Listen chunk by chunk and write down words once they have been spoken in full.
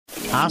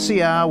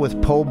RCR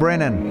with Paul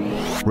Brennan,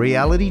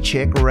 Reality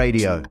Check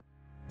Radio.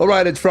 All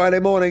right, it's Friday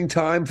morning,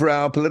 time for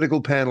our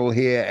political panel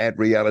here at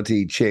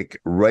Reality Check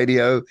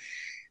Radio.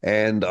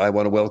 And I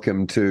want to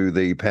welcome to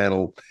the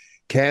panel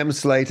Cam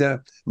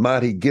Slater,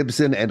 Marty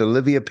Gibson, and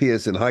Olivia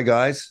Pierson. Hi,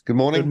 guys. Good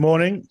morning. Good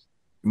morning.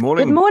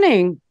 Morning. Good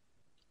morning.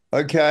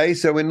 Okay,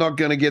 so we're not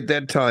going to get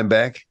that time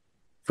back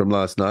from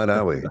last night,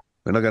 are we?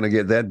 We're not going to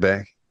get that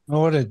back.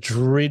 Oh, what a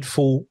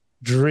dreadful,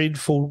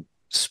 dreadful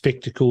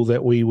spectacle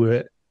that we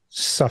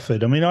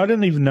suffered. I mean, I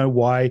don't even know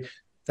why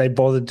they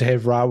bothered to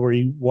have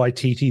Rawiri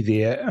Waititi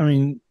there. I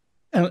mean,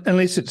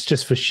 unless it's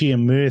just for sheer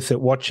mirth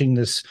at watching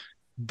this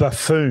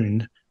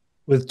buffoon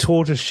with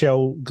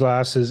tortoiseshell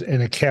glasses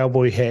and a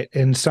cowboy hat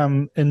and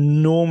some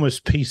enormous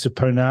piece of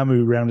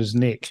ponamu around his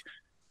neck.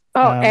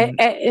 Oh,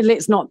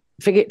 let's not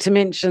forget to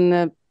mention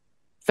the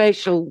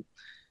facial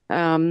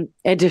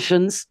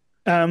additions.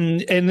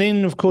 And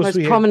then, of course,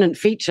 most prominent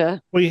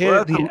feature. We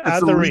had the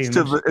other end.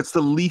 It's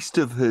the least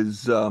of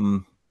his.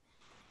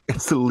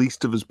 It's the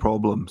least of his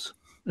problems.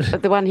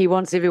 But the one he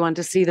wants everyone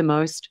to see the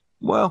most.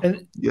 Well,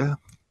 yeah.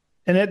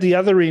 And at the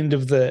other end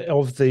of the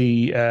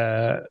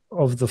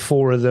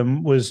four of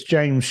them was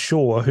James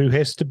Shaw, who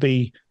has to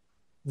be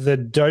the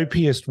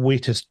dopiest,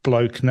 wettest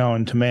bloke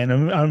known to man.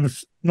 I'm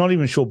not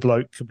even sure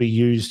bloke could be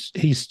used.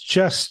 He's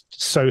just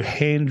so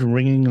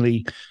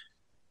hand-wringingly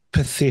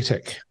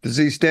pathetic. Does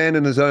he stand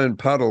in his own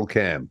puddle,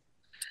 Cam?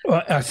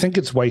 Well, I think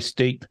it's waist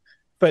deep.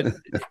 But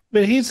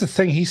here's the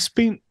thing. He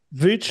spent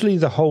virtually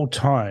the whole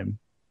time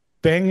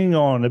banging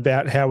on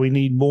about how we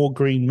need more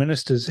Green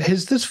ministers.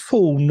 Has this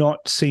fool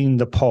not seen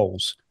the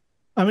polls?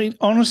 I mean,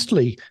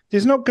 honestly,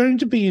 there's not going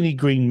to be any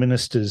Green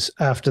ministers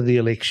after the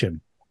election.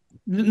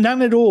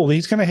 None at all.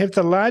 He's going to have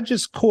the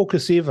largest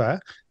caucus ever.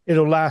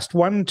 It'll last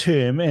one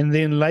term, and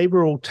then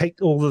Labor will take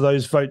all of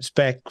those votes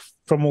back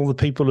from all the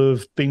people who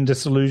have been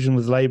disillusioned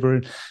with Labor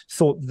and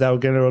thought they were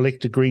going to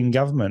elect a Green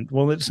government.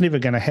 Well, it's never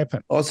going to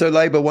happen. Also,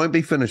 Labor won't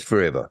be finished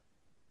forever.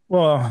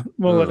 Well,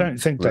 I don't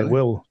think really? They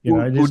will.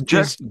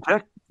 Jack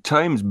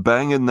Tame's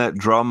banging that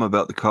drum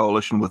about the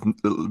coalition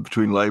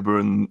between Labor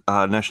and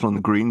National and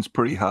the Greens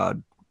pretty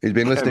hard. He's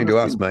been listening to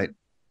us, mate.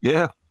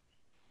 Yeah.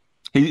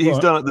 He's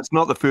done it. That's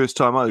not the first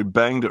time either. He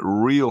banged it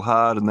real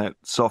hard in that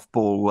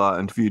softball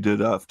interview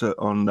did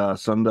on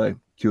Sunday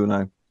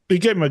Q&A. He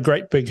gave him a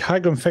great big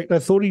hug. In fact, I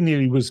thought he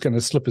nearly was going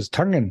to slip his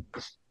tongue in.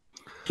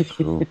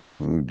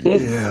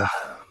 Yeah.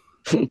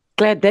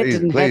 Glad that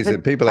didn't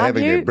happen. People are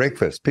having their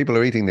breakfast. People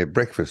are eating their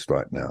breakfast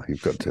right now.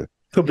 You've got to.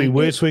 Could be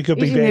worse. We could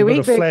be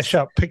able to flash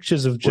up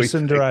pictures of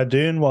Jacinda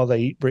Ardern while they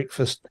eat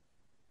breakfast.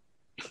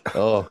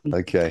 Oh,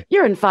 okay.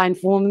 You're in fine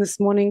form this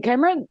morning,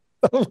 Cameron.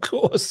 Of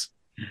course.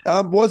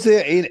 Was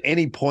there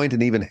any point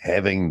in even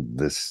having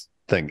this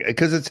thing?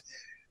 Because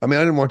I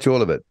didn't watch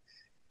all of it,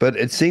 but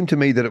it seemed to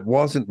me that it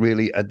wasn't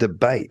really a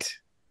debate.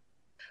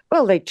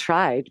 Well, they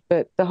tried,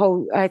 but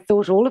I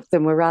thought all of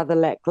them were rather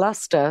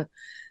lackluster.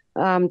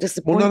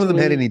 Disappointing. Well, none of them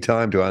had any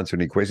time to answer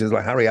any questions.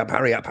 Like, hurry up,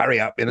 hurry up, hurry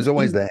up. And it's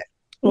always that.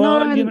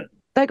 Well,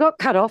 they got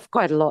cut off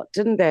quite a lot,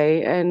 didn't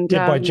they? And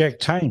by Jack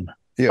Tame.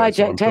 Yeah, by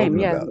Jack Tame,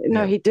 yeah. About.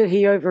 No, he did.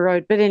 He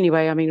overrode. But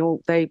anyway,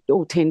 they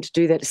all tend to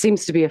do that. It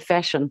seems to be a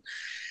fashion.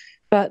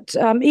 But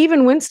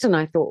even Winston,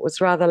 I thought,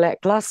 was rather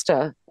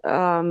lackluster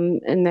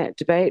in that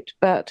debate.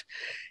 But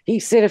he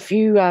said a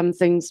few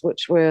things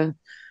which were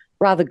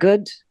rather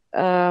good.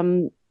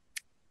 But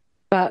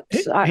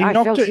I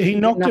felt he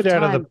knocked it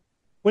out of the.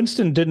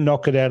 Winston did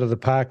knock it out of the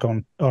park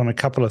on a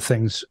couple of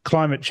things.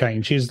 Climate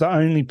change. He's the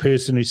only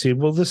person who said,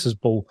 well, this is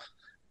bull.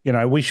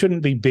 We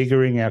shouldn't be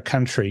beggaring our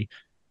country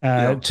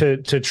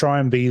to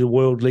try and be the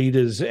world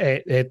leaders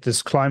at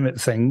this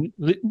climate thing.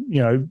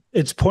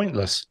 It's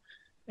pointless.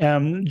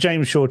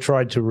 James Shaw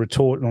tried to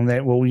retort on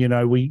that. Well,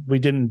 we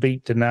didn't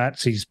beat the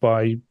Nazis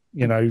by,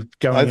 going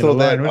I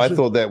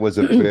thought that was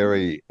a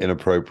very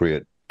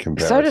inappropriate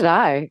comparison. So did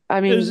I.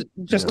 Who's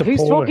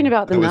talking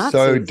about the Nazis? It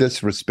was so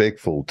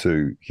disrespectful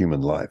to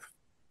human life.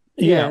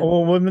 Yeah,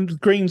 well, women,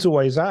 Greens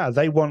always are.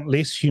 They want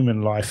less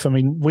human life.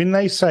 When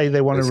they say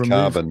they want to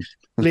remove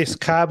less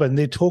carbon,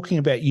 they're talking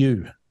about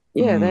you.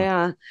 Yeah, they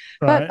are.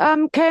 Right.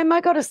 But Cam, I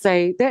got to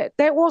say that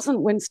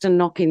wasn't Winston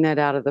knocking that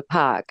out of the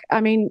park.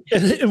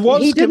 It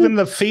was, given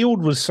the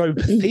field was so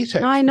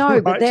pathetic. I know,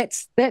 right? But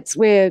that's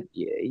where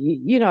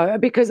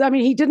because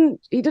he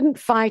didn't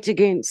fight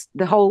against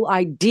the whole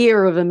idea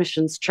of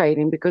emissions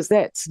trading, because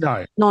that's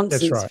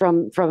nonsense. That's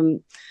right.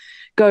 from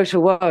go to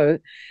woe.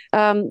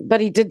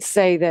 But he did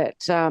say that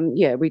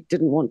we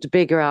didn't want to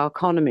beggar our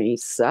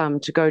economies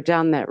to go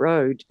down that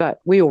road, but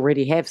we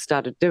already have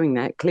started doing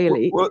that,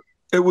 clearly. Well,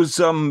 it was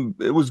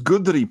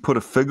good that he put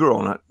a figure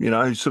on it.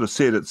 He sort of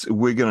said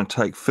we're going to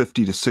take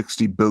 50 to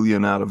 60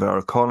 billion out of our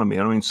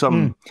economy.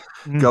 Some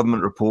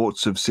government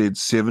reports have said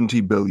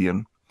 70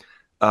 billion.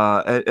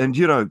 And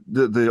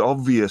the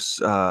obvious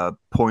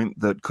point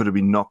that could have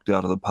been knocked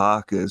out of the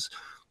park is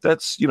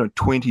that's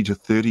 20 to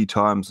 30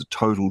 times the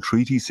total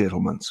treaty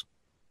settlements.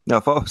 Now,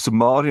 if I was a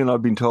Marty and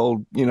I'd been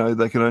told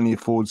they can only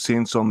afford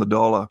cents on the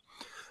dollar,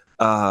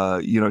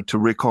 to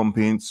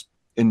recompense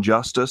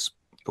injustice,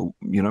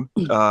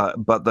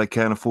 but they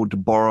can't afford to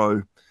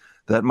borrow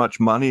that much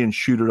money and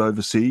shoot it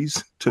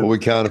overseas to we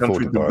can't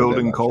afford to borrow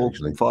building that much,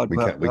 coal-fired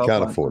we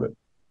can't afford it.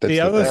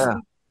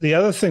 The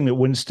other thing that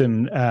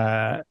Winston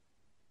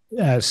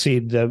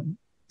said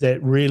that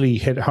really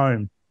hit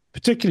home,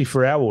 particularly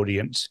for our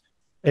audience,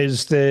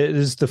 is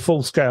the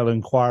full-scale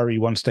inquiry he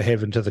wants to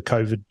have into the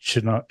COVID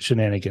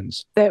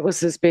shenanigans. That was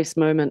his best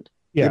moment.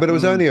 Yeah, but it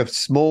was only a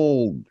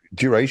small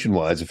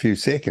duration-wise, a few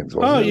seconds.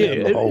 Wasn't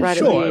it?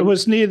 Sure. It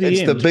was near the end.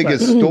 It's the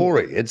biggest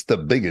story. It's the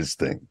biggest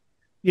thing.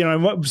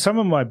 Some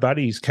of my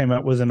buddies came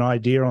up with an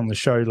idea on the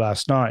show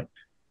last night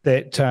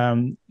that,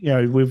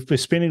 we're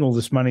spending all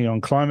this money on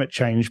climate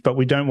change, but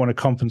we don't want to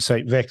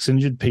compensate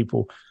vaccine-injured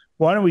people.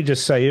 Why don't we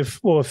just say, if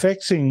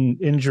vaccine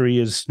injury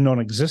is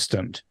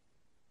non-existent,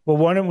 well,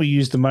 why don't we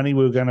use the money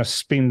we're going to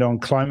spend on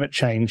climate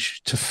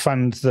change to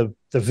fund the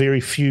very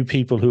few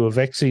people who are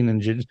vaccine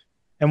injured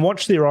and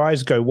watch their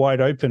eyes go wide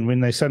open when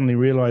they suddenly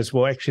realize,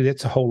 well, actually,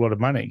 that's a whole lot of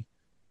money.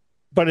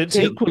 But it's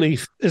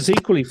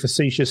equally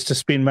facetious to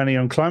spend money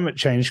on climate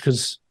change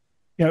because,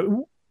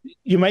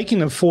 you're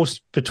making a force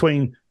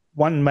between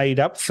one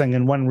made-up thing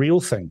and one real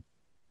thing.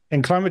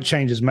 And climate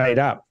change is made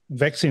up.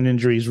 Vaccine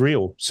injury is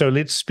real. So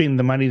let's spend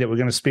the money that we're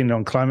going to spend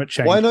on climate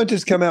change. Why not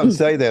just come out and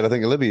say that? I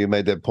think Olivia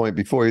made that point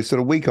before. You're sort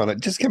of weak on it.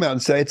 Just come out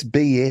and say it's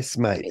BS,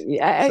 mate.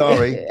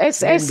 Sorry. As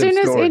soon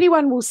as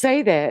anyone will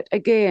say that,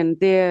 again,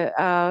 their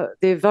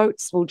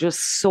votes will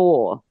just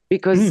soar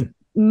because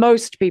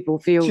most people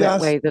feel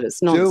that way, that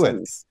it's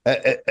nonsense.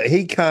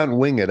 He can't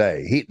wing it,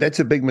 eh? That's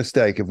a big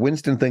mistake. If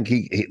Winston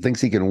he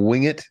thinks he can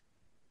wing it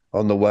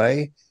on the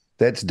way,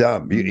 that's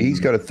dumb. He's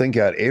got to think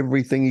out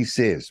everything he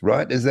says,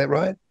 right? Is that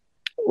right?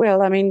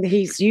 Well, I mean,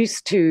 he's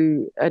used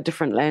to a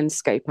different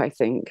landscape, I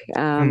think.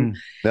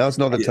 Now's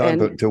not the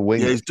time to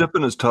wing it. He's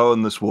dipping his toe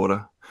in this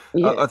water.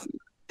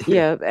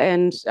 Yeah,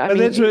 and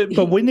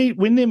but when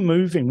they're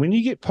moving, when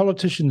you get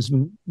politicians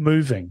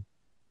moving,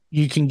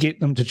 you can get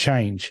them to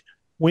change.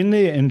 When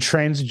they're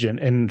intransigent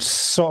and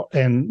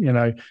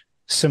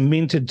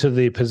cemented to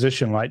their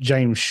position, like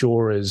James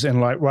Shaw is,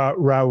 and like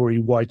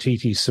Rauri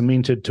Waititi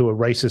cemented to a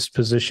racist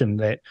position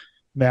that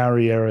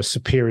Maori are a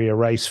superior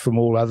race from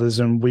all others,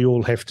 and we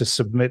all have to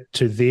submit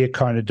to their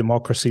kind of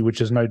democracy,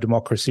 which is no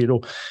democracy at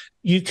all.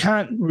 You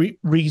can't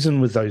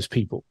reason with those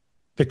people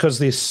because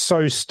they're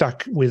so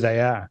stuck where they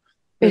are.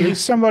 At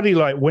least somebody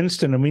like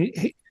Winston, I mean,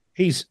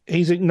 he's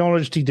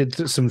acknowledged he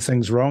did some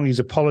things wrong. He's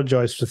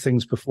apologized for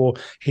things before.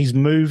 He's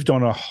moved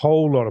on a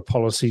whole lot of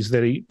policies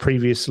that he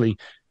previously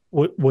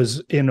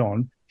was in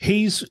on.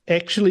 He's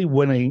actually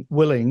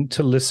willing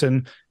to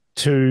listen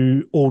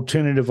to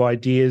alternative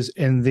ideas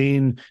and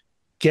then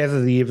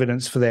gather the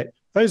evidence for that.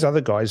 Those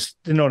other guys,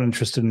 they're not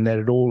interested in that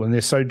at all, and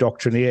they're so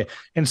doctrinaire.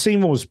 And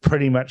Seymour's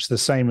pretty much the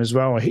same as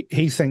well.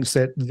 He thinks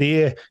that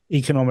their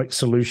economic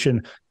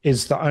solution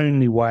is the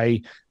only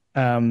way,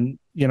 but none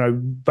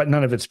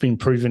of it's been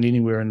proven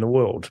anywhere in the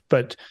world.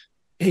 But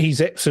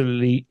he's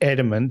absolutely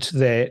adamant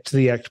that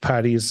the ACT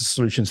Party is the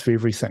solutions for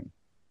everything,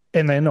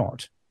 and they're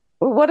not.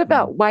 Well, what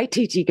about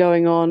Waititi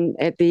going on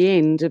at the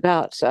end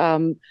about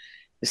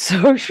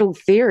social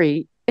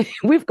theory?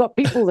 We've got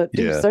people that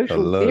do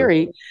social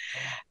theory,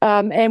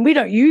 and we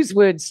don't use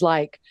words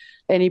like,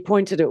 and he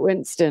pointed at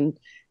Winston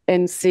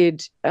and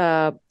said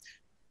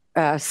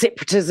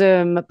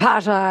separatism,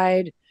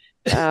 apartheid,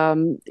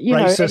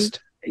 racist.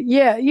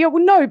 Well,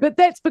 no, but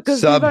that's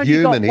because we've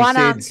only got one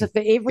answer for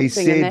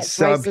everything. He said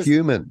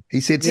subhuman. Racist.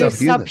 He said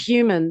subhuman.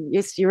 Subhuman.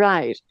 Yes, you're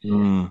right. I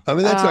mean,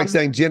 that's like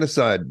saying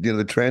genocide.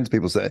 The trans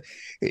people say,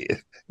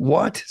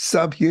 what?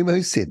 Subhuman?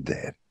 Who said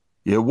that?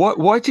 Yeah,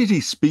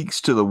 Waititi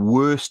speaks to the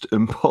worst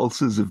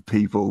impulses of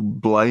people,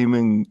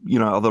 blaming,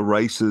 other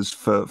races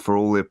for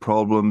all their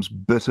problems,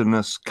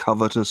 bitterness,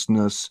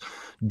 covetousness,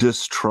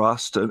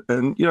 distrust. And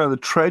the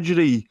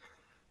tragedy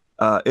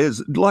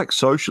is, like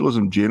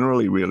socialism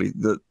generally, really,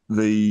 that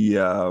the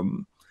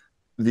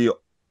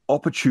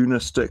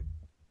opportunistic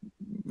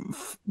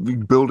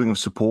building of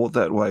support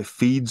that way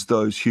feeds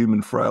those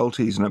human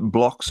frailties, and it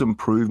blocks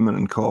improvement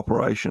and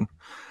cooperation.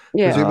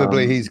 Yeah.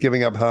 Presumably he's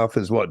giving up half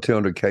his,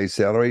 $200K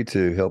salary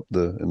to help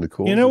in the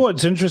cause. You know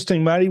what's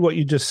interesting, Marty, what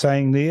you're just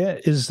saying there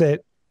is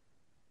that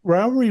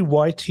Rauri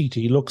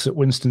Waititi looks at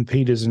Winston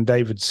Peters and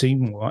David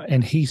Seymour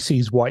and he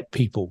sees white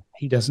people.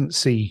 He doesn't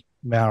see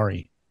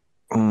Maori.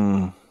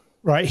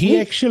 Right? He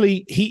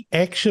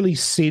actually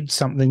said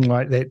something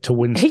like that to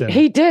Winston.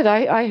 He did.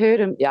 I heard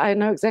him. Yeah, I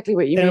know exactly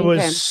what you mean. It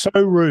was so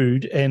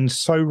rude and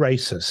so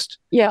racist.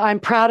 Yeah, I'm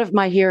proud of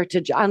my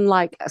heritage,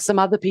 unlike some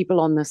other people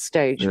on this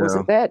stage. Yeah. Was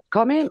it that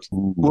comment?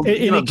 Well,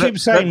 and he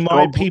keeps saying,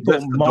 my people,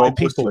 my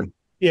people.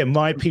 Yeah,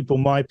 my people,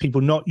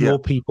 not your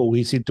people,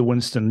 he said to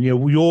Winston.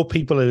 Your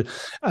people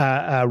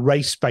are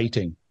race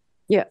baiting.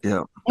 Yeah.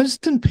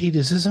 Winston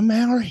Peters is a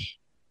Maori.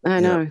 I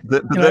know.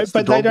 But that's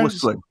the dog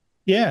whistling.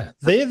 Yeah,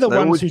 they're the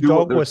ones who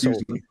dog whistle.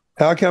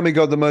 How come he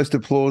got the most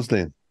applause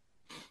then?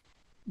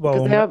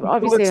 Well, they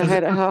obviously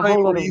had a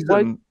whole lot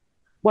of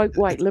woke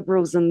white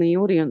liberals in the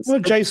audience. Well,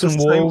 Jason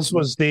Walls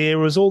was there.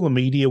 Was all the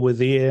media were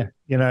there.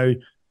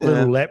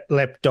 Little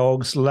lap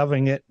dogs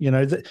loving it.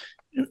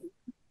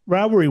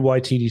 Rawiri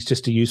Waititi's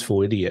just a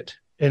useful idiot,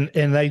 and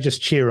they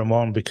just cheer him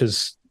on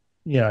because,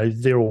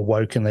 they're all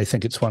woke and they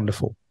think it's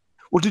wonderful.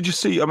 Well, did you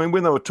see,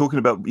 when they were talking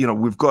about,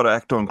 we've got to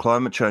act on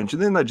climate change,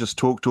 and then they just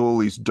talked to all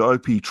these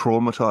dopey,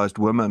 traumatized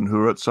women who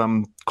are at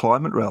some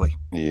climate rally.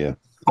 Yeah.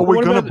 Oh,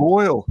 we're going to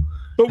boil.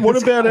 But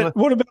what about it?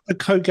 What about the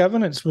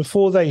co-governance?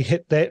 Before they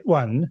hit that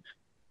one,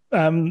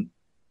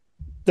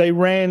 they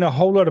ran a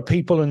whole lot of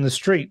people in the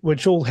street,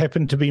 which all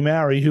happened to be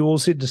Maori, who all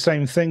said the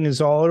same thing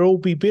as, "Oh, it'll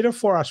be better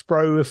for us,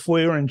 bro, if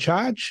we're in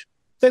charge."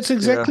 That's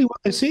exactly what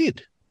they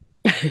said.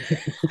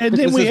 And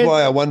then this is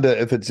why I wonder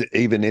if it's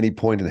even any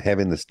point in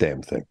having this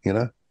damn thing,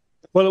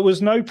 Well, it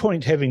was no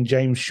point having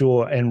James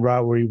Shaw and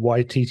Rawiri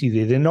Waititi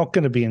there. They're not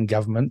going to be in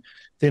government.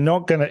 They're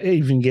not going to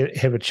even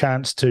have a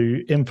chance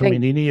to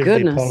implement any of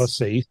their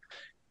policy.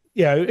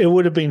 It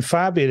would have been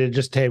far better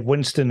just to have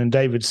Winston and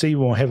David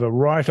Seymour have a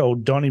right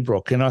old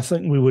Donnybrook, and I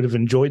think we would have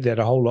enjoyed that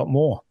a whole lot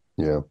more.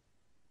 Yeah.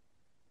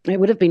 It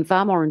would have been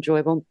far more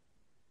enjoyable.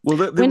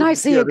 Well, when I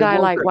see a guy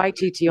like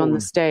Waititi on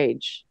the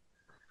stage.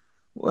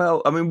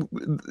 Well,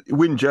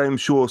 when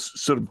James Shaw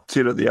sort of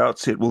said at the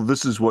outset, well,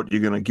 this is what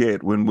you're going to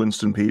get, when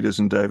Winston Peters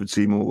and David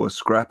Seymour were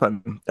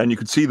scrapping, and you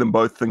could see them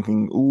both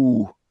thinking,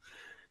 ooh,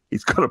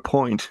 he's got a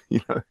point,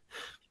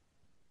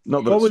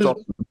 Not that it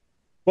stopped them.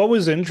 What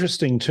was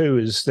interesting too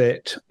is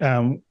that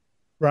Rawiri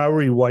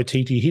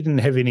Waititi, he didn't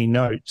have any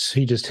notes.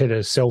 He just had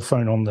a cell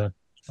phone on the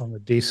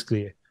desk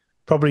there,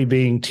 probably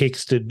being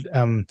texted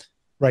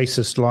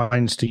racist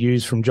lines to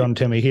use from John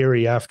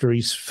Tamahiri after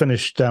he's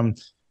finished,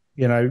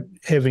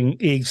 having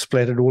egg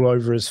splattered all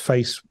over his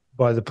face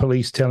by the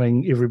police,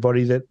 telling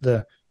everybody that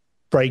the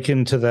break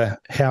into the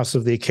house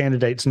of their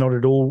candidate's not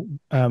at all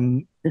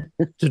to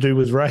do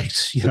with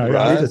race.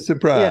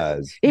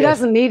 Surprise. Yeah. He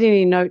doesn't need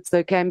any notes,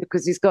 though, Cam,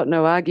 because he's got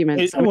no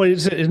arguments.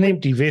 It's an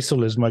empty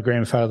vessel, as my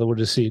grandfather would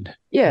have said.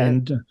 Yeah,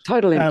 and,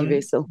 total empty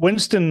vessel.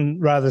 Winston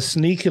rather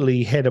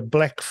sneakily had a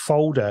black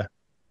folder,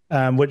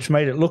 which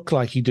made it look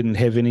like he didn't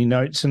have any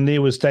notes, and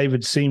there was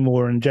David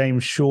Seymour and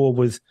James Shaw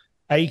with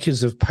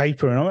acres of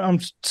paper. And I'm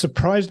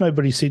surprised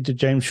nobody said to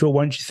James Shaw,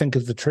 "Won't you think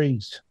of the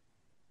trees?"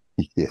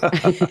 Yeah.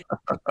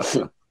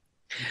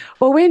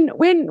 Well,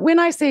 when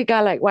I see a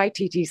guy like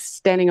Waititi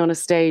standing on a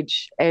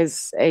stage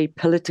as a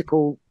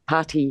political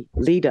party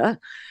leader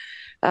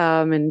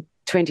in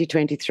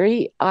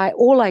 2023,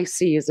 all I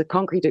see is a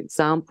concrete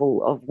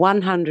example of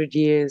 100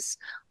 years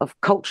of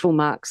cultural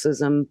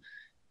Marxism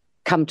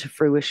come to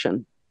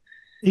fruition.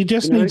 He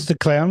just needs the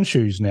clown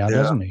shoes now,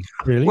 doesn't he?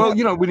 Really? Well,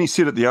 when he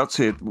said at the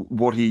outset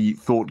what he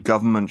thought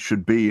government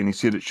should be, and he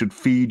said it should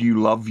feed you,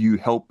 love you,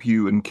 help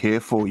you, and care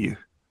for you.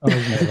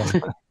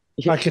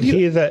 I could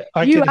hear that.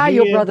 You are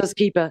your brother's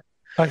keeper.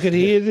 I could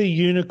hear the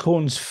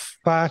unicorns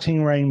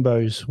farting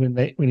rainbows when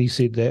he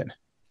said that.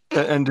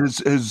 And his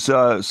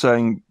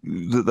saying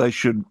that they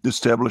should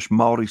establish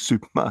Māori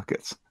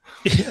supermarkets.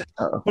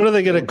 What are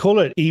they going to call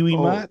it? Iwi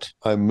Mart?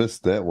 I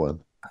missed that one.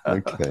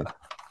 Okay.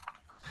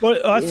 Well,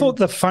 I thought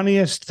the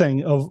funniest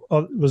thing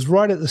was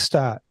right at the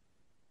start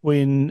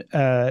when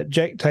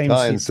Jack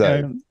Thames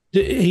said,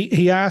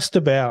 he asked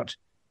about,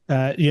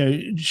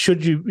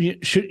 should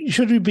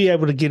we be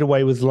able to get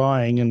away with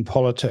lying in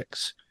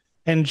politics?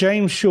 And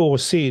James Shaw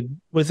said,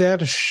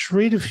 without a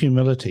shred of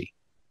humility,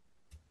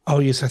 "Oh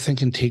yes, I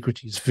think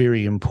integrity is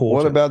very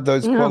important." What about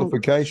those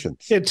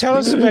qualifications? Yeah, tell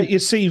us about your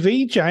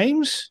CV,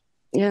 James.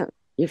 Yeah,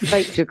 your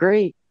fake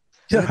degree.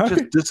 It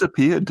just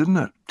disappeared, didn't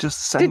it?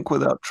 Just sank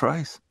without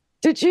trace.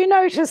 Did you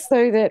notice,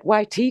 though, that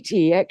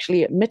Waititi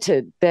actually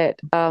admitted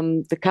that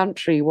the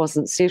country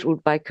wasn't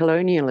settled by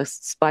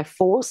colonialists by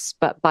force,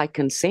 but by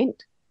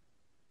consent?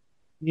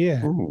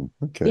 Yeah. Ooh,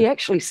 okay. He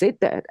actually said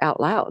that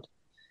out loud.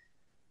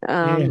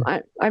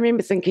 I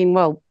remember thinking,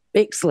 well,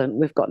 excellent,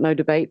 we've got no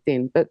debate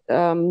then. But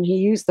he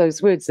used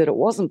those words that it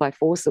wasn't by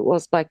force, it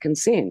was by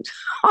consent.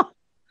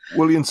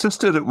 Well, he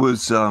insisted it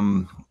was,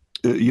 the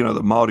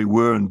Māori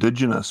were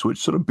Indigenous, which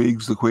sort of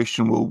begs the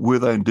question, well, were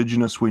they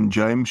Indigenous when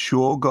James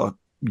Shaw got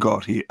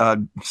here?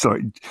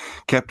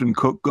 Captain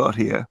Cook got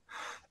here.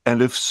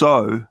 And if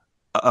so,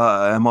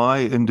 am I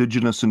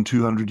Indigenous in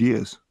 200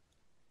 years?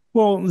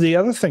 Well, the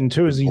other thing,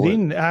 too, is he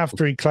then,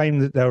 after he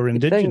claimed that they were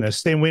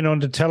Indigenous, then went on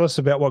to tell us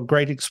about what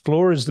great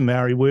explorers the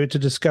Maori were to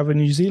discover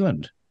New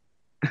Zealand.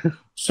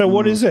 So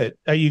what is it?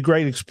 Are you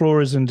great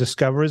explorers and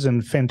discoverers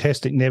and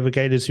fantastic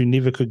navigators who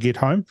never could get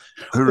home?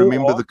 Who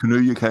remember the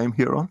canoe you came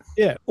here on?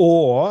 Yeah.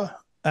 Or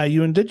are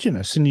you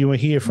Indigenous and you were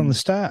here from the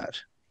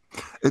start?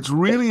 It's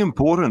really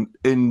important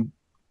in,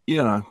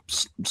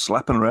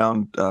 slapping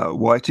around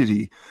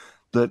Waititi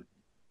that,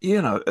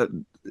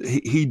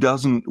 he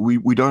doesn't,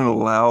 we don't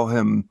allow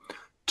him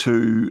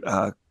to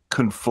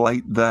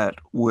conflate that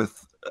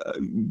with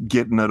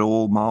getting it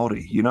all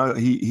Māori.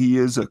 He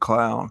is a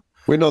clown.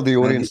 We're not the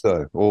audience,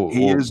 though.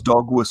 He is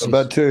dog whistling.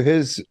 But to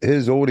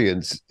his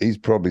audience, he's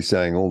probably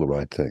saying all the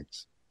right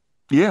things.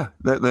 Yeah,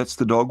 that's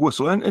the dog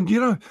whistle. And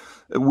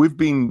we've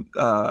been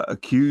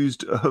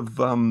accused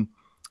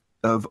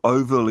of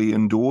overly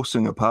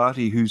endorsing a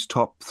party whose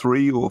top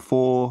 3 or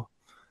 4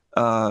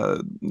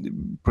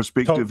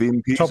 prospective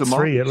MPs top are 3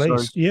 Māori, at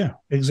least. Yeah,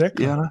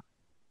 exactly. Yeah.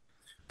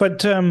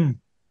 But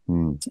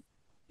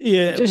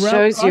yeah, it just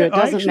shows you it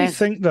doesn't I actually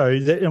think though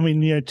that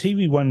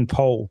TV1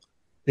 poll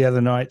the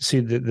other night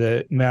said that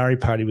the Maori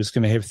Party was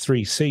going to have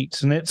 3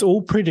 seats, and that's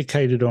all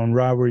predicated on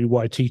Rawiri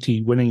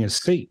Waititi winning a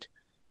seat.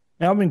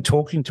 Now, I've been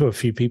talking to a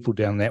few people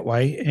down that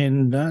way,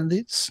 and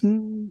it's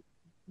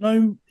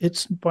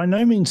by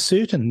no means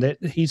certain that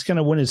he's going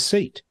to win his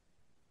seat.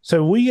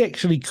 So we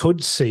actually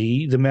could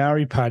see the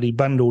Maori Party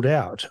bundled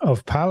out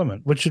of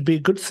Parliament, which would be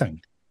a good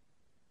thing.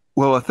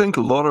 Well, I think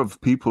a lot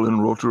of people in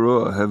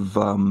Rotorua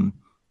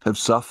have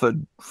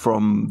suffered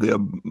from their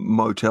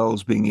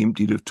motels being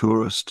emptied of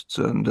tourists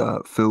and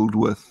filled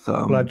with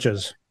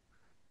bludgers.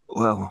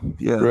 Well,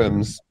 yeah,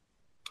 Rims.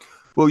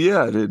 Well,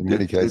 yeah. In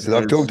many cases,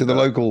 I've talked to the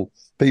local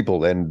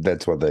people, and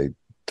that's what they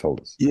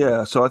told us.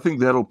 Yeah, so I think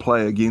that'll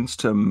play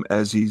against him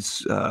as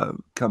he's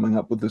coming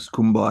up with this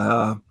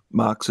kumbaya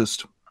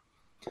Marxist.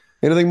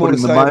 Anything more to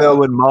say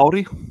about and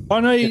Māori? I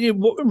know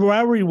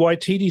Rawiri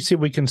Waititi said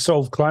we can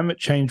solve climate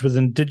change with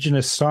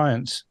Indigenous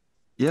science.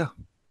 Yeah.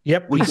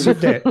 Yep, he said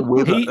that.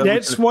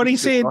 That's what he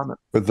said.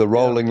 With the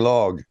rolling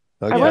log.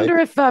 Okay. I wonder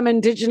if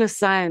Indigenous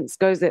science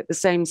goes at the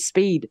same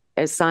speed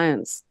as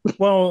science.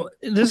 Well,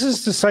 this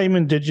is the same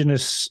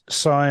Indigenous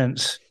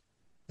science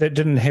that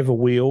didn't have a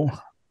wheel.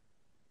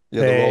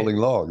 Yeah, the rolling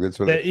log. That's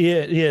what.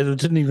 Yeah, they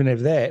didn't even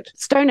have that.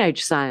 Stone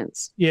Age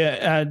science.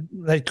 Yeah,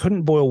 they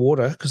couldn't boil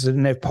water because they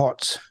didn't have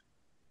pots.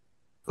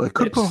 They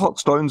could put hot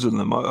stones in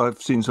them. I've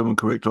seen someone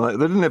correct on that.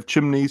 They didn't have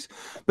chimneys.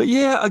 But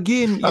yeah,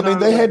 again, I mean,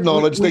 they had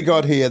knowledge. They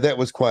got here. That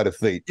was quite a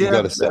feat. Yeah, you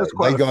got to say.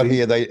 They got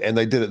here. They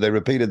did it. They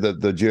repeated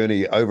the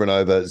journey over and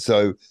over.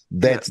 So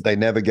they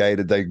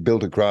navigated. They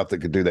built a craft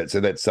that could do that.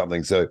 So that's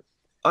something. So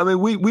I mean,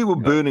 we were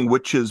burning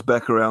witches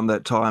back around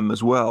that time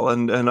as well.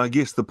 And I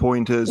guess the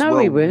point is, no,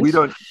 we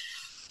don't.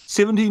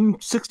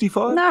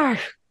 1765? No.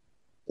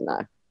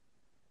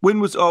 When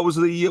was the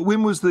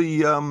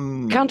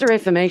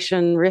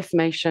Counter-Reformation,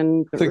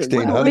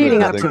 1600s,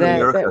 leading up to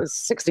that? That was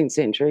 16th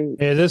century.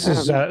 Yeah, this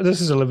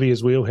is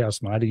Olivia's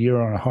wheelhouse, Marty.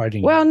 You're on a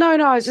hiding. Well, no,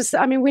 I was just.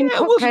 I mean, when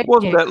Cook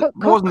wasn't that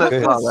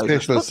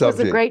Cook was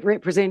a great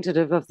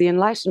representative of the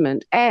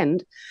Enlightenment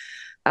and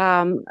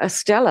a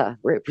stellar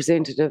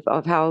representative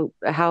of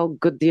how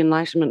good the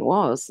Enlightenment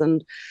was,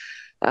 and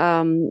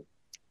they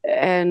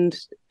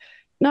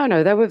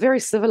were very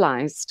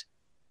civilized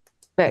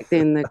back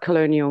then, the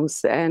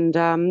colonials, and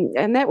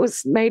that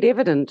was made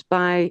evident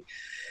by,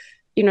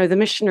 the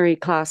missionary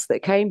class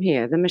that came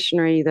here, the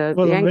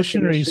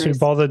missionaries who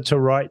bothered to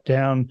write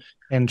down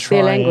and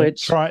try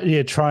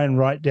and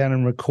write down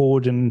and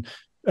record and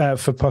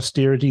for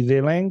posterity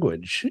their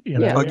language.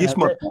 I guess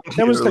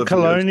that was the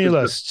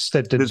colonialists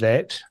that did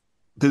that.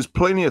 There's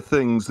plenty of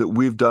things that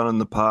we've done in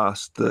the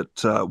past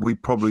that we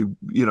probably,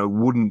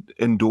 wouldn't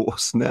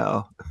endorse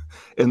now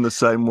in the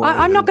same way.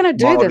 I'm not going to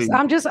do this.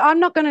 I'm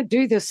not going to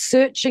do this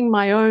searching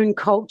my own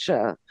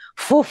culture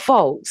for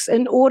faults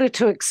in order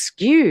to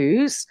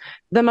excuse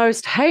the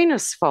most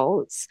heinous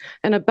faults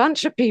in a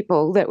bunch of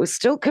people that were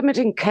still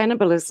committing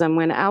cannibalism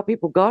when our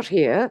people got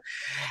here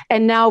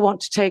and now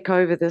want to take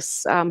over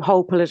this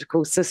whole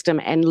political system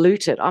and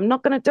loot it. I'm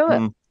not going to do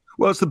it.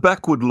 Well, it's the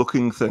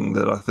backward-looking thing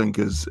that I think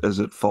is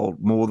at fault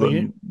more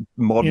than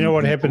modern. You know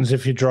what happens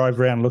if you drive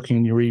around looking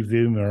in your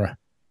rearview mirror?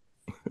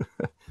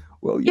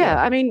 Well,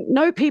 yeah. I mean,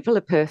 no people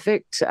are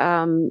perfect.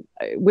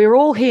 We're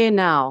all here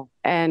now,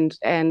 and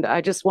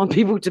I just want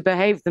people to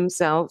behave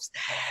themselves.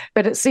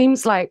 But it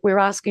seems like we're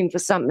asking for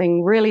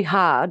something really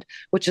hard,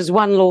 which is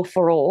one law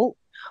for all,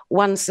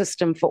 one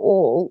system for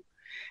all.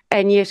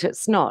 And yet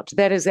it's not.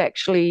 That is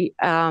actually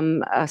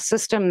a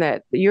system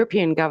that the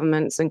European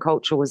governments and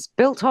culture was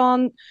built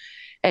on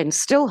and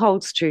still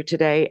holds true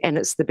today, and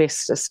it's the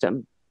best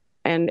system.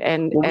 And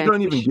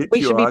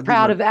we should be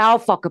proud of our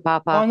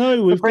whakapapa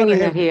for bringing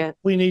it here.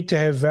 We need to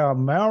have our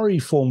Maori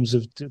forms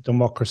of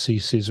democracy,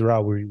 says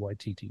Rawiri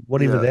Waititi,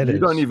 whatever that is. You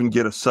don't even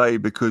get a say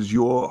because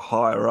you're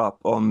higher up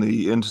on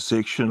the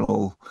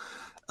intersectional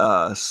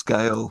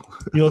scale.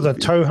 You're the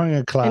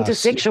tauhanga class.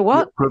 Intersexual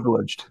what? You're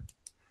privileged.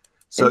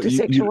 So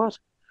intersexual what?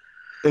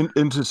 Don't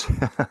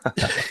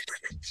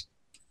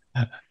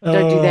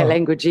do that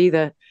language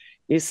either.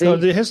 You see, no,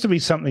 there has to be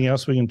something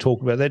else we can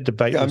talk about. That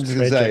debate. I'm just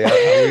going to say,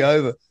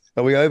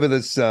 are we over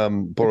this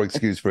poor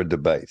excuse for a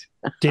debate?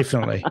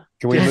 Definitely.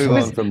 Can we move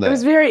on from that? It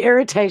was very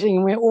irritating,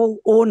 and we're all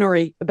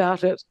ornery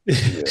about it.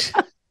 Okay.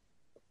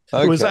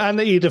 It was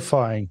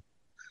unedifying.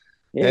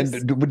 Yes.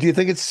 And do you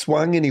think it's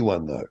swung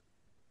anyone though?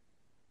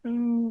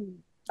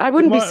 I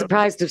wouldn't be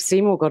surprised if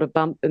Seymour got a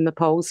bump in the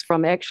polls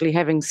from actually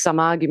having some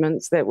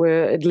arguments that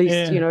were at least,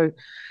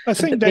 I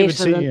think David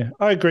Seymour.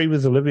 I agree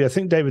with Olivia. I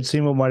think David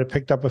Seymour might have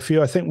picked up a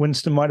few. I think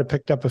Winston might have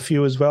picked up a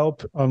few as well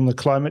on the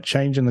climate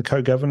change and the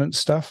co-governance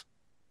stuff.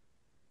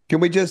 Can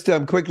we just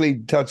quickly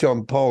touch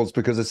on polls,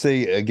 because I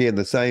see again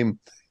the same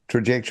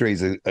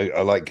trajectories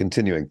are like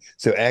continuing.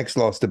 So ACT's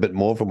lost a bit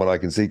more from what I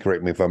can see.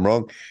 Correct me if I'm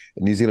wrong.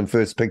 New Zealand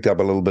First picked up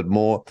a little bit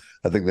more.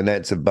 I think the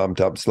Nats have bumped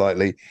up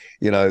slightly.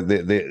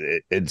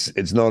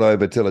 It's not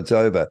over till it's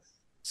over.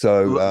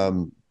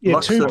 So Yeah,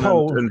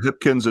 Luxon and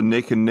Hipkins are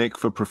neck and neck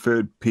for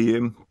preferred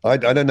PM. I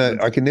don't know.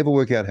 I can never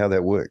work out how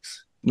that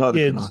works. No,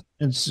 yeah,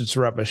 it's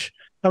rubbish.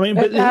 I mean,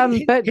 but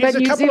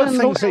New Zealand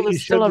Loyal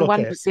is still on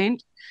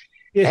 1%.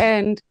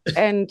 Yeah.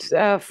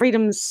 And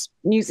Freedom's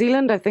New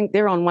Zealand, I think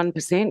they're on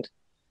 1%.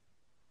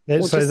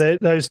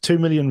 Those 2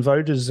 million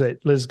voters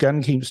that Liz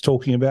Gunn keeps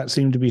talking about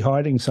seem to be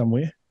hiding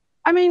somewhere.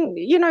 I mean,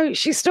 they're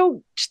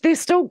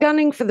still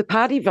gunning for the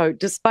party vote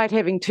despite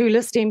having 2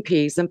 list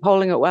MPs and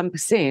polling at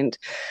 1%,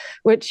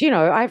 which,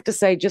 I have to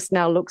say just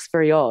now looks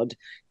very odd,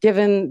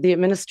 given the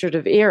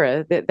administrative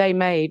error that they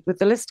made with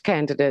the list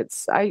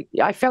candidates. I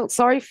felt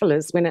sorry for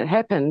Liz when it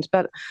happened,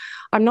 but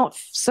I'm not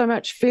so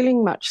much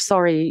feeling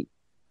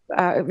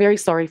very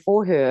sorry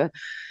for her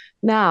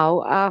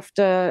now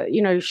after,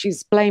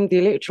 she's blamed the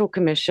Electoral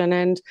Commission.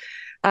 And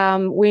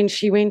when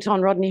she went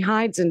on Rodney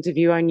Hyde's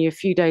interview only a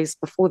few days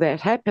before that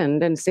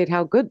happened and said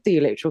how good the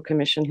Electoral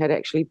Commission had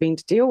actually been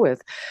to deal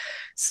with.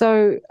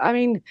 So, I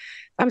mean,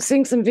 I'm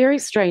seeing some very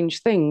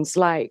strange things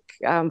like,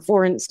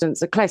 for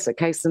instance, a classic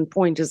case in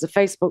point is a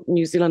Facebook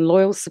New Zealand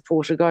Loyal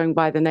supporter going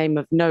by the name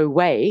of No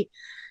Way,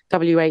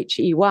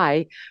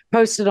 WHEY,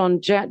 posted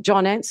on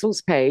John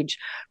Ansell's page,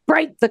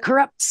 break the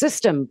corrupt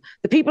system.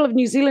 The people of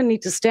New Zealand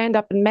need to stand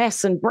up en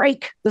masse and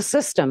break the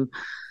system.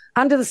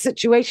 Under the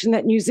situation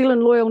that New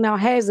Zealand Loyal now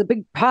has, a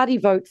big party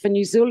vote for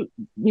New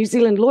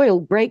Zealand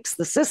Loyal breaks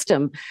the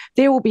system.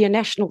 There will be a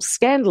national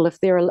scandal if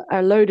there are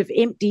a load of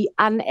empty,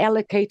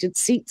 unallocated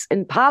seats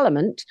in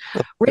Parliament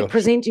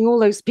representing all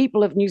those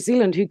people of New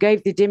Zealand who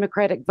gave their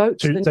democratic vote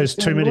to the New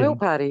Zealand Loyal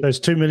Party.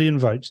 Those 2 million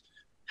votes.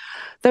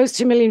 Those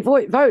 2 million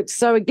votes.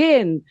 So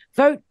again,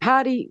 vote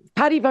party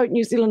vote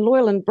New Zealand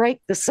Loyal and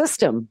break the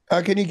system.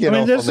 How can you get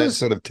off on that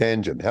sort of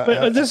tangent?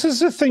 This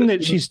is the thing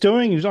that she's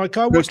doing. Like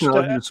I watched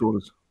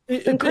disorders.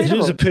 It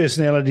is a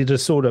personality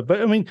disorder.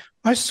 But I mean,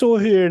 I saw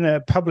her in a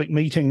public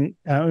meeting.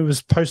 It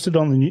was posted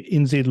on the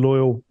NZ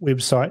Loyal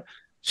website.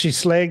 She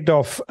slagged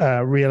off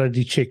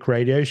Reality Check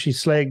Radio. She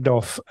slagged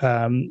off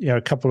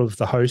a couple of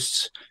the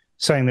hosts,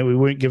 saying that we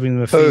weren't giving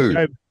them a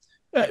fee.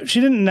 She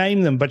didn't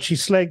name them, but she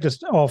slagged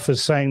us off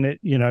as saying that,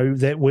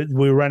 that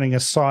we're running a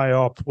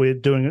psyop, we're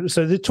doing it.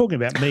 So they're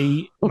talking about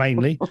me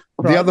mainly.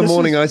 The other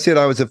morning I said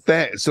I was a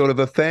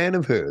fan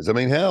of hers. I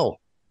mean, hell.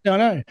 I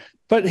know.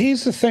 But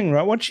here's the thing,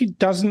 right? What she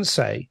doesn't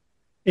say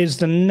is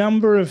the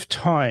number of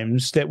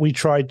times that we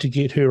tried to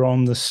get her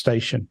on the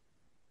station,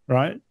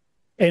 right?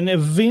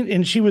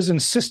 And she was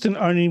insistent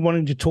only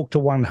wanting to talk to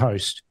one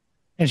host.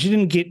 And she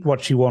didn't get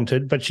what she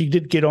wanted, but she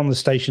did get on the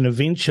station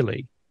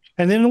eventually.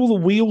 And then all the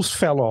wheels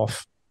fell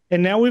off.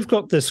 And now we've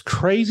got this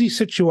crazy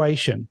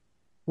situation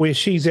where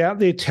she's out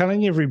there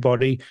telling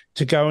everybody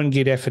to go and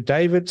get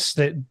affidavits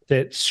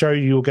that show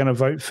you're going to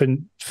vote for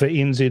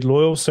NZ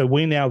Loyal. So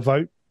we now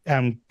vote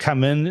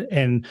come in,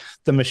 and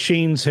the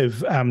machines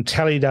have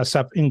tallied us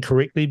up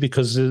incorrectly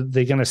because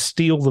they're going to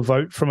steal the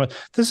vote from us.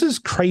 This is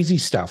crazy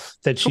stuff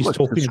that she's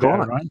talking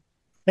about, right?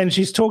 And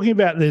she's talking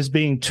about there's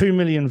being 2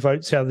 million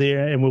votes out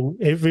there, and will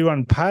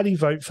everyone party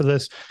vote for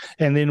this,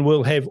 and then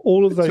we'll have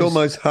all of those. It's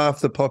almost half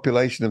the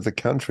population of the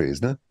country,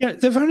 isn't it? Yeah,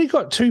 they've only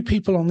got 2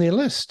 people on their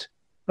list,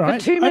 right?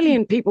 But 2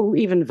 million people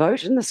even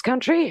vote in this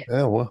country.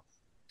 Oh, well.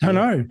 I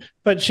know,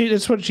 but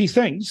that's what she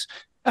thinks.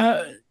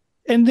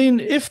 And then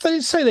if they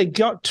say they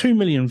got 2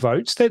 million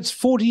votes, that's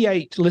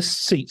 48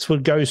 list seats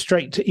would go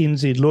straight to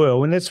NZ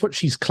Loyal, and that's what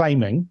she's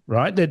claiming,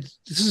 right? That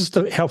this is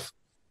how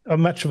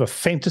much of a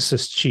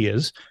fantasist she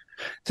is,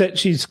 that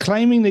she's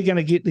claiming they're going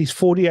to get these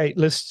 48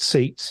 list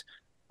seats,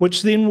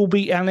 which then will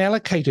be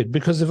unallocated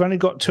because they've only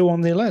got 2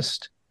 on their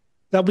list.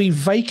 They'll be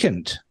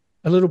vacant,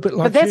 a little bit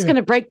like. But that's going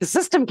to break the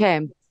system,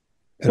 Cam.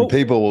 And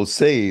people will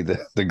see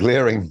the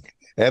glaring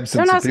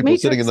absence of people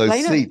sitting in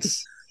those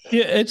seats.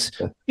 Yeah,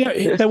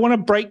 they want to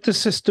break the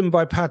system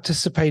by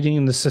participating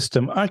in the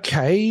system.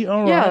 Okay,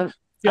 all right.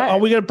 Yeah, are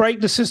we going to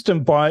break the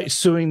system by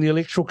suing the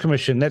Electoral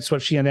Commission? That's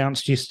what she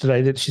announced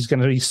yesterday, that she's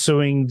going to be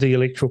suing the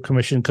Electoral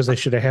Commission because they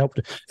should have helped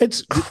her.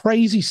 It's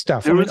crazy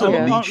stuff.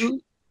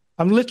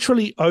 I'm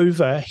literally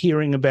over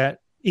hearing about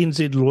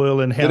NZ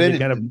Loyal and how they're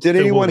going to. Did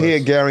anyone hear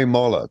Gary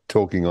Moller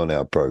talking on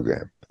our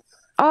program?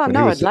 Oh,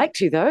 no, I'd like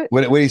to, though.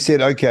 When he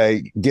said,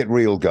 okay, get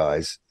real,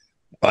 guys.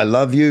 I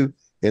love you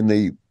in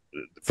the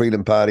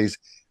freedom parties,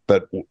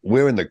 but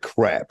we're in the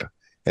crap.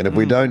 And if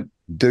we don't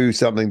do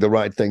something, the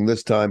right thing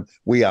this time,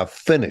 we are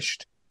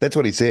finished. That's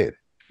what he said.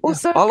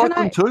 Also, I like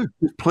them too.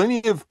 There's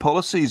plenty of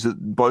policies that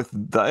both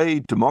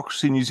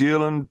Democracy New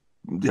Zealand,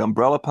 the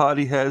Umbrella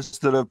Party has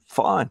that are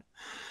fine.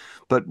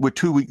 But we're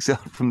 2 weeks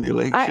out from the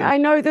election. I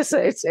know this.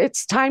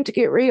 It's time to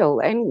get real.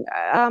 And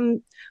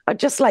I'd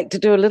just like to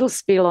do a little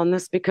spiel on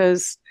this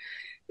because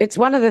it's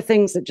one of the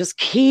things that just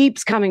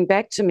keeps coming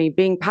back to me,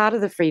 being part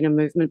of the freedom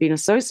movement, being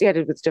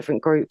associated with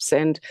different groups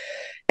and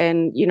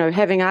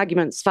having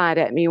arguments fired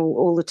at me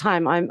all the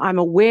time. I'm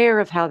aware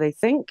of how they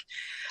think.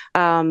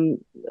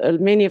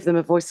 Many of them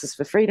are Voices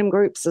for Freedom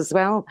groups as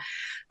well.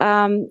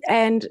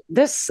 And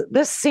this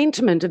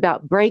sentiment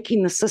about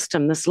breaking the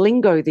system, this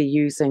lingo they're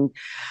using,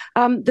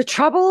 the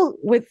trouble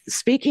with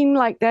speaking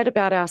like that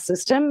about our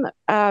system,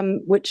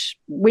 which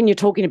when you're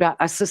talking about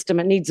a system,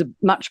 it needs a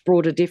much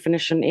broader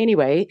definition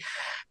anyway,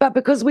 but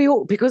because we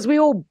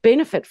all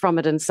benefit from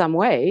it in some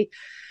way.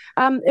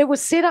 It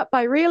was set up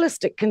by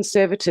realistic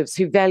conservatives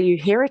who value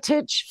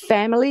heritage,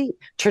 family,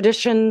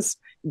 traditions,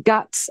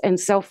 guts, and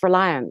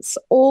self-reliance,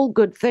 all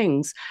good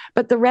things.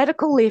 But the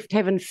radical left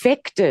have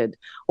infected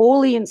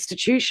all the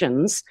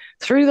institutions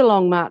through the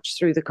long march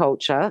through the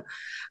culture.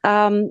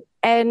 And,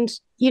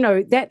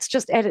 that's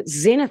just at its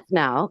zenith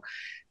now,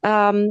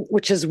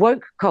 which is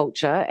woke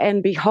culture,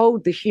 and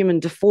behold the human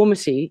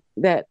deformity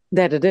that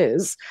it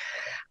is.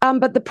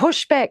 But the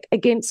pushback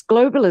against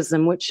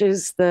globalism, which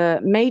is the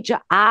major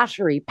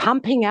artery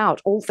pumping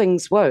out all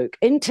things woke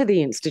into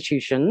the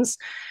institutions,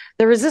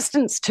 the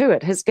resistance to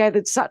it has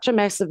gathered such a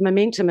massive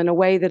momentum in a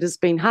way that has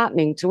been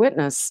heartening to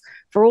witness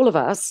for all of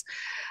us.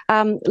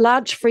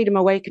 Large freedom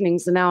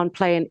awakenings are now in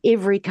play in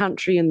every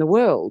country in the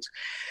world.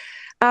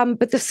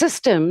 But the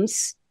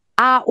systems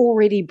are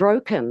already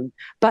broken,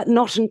 but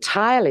not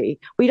entirely.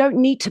 We don't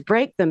need to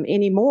break them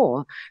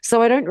anymore.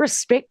 So I don't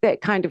respect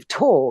that kind of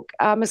talk,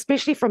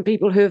 especially from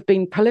people who have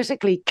been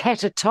politically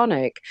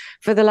catatonic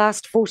for the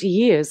last 40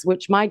 years,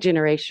 which my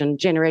generation,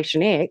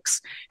 Generation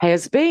X,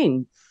 has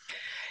been.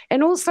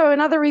 And also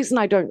another reason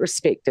I don't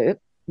respect it,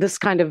 this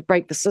kind of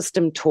break the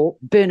system talk,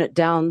 burn it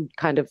down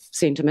kind of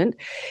sentiment,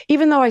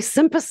 even though I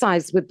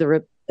sympathize with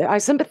the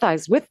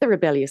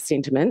rebellious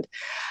sentiment,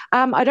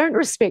 I don't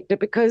respect it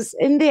because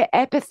in their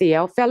apathy,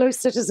 our fellow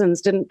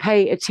citizens didn't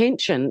pay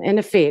attention. In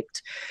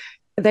effect,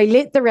 they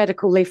let the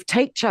radical left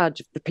take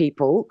charge of the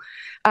people,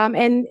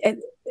 and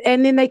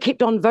then they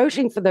kept on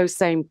voting for those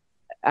same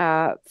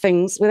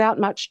things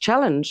without much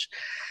challenge.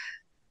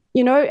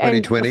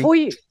 And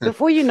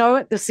before you know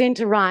it, the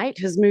centre right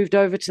has moved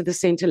over to the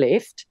centre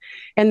left,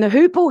 and the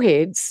hoople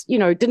heads,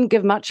 didn't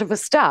give much of a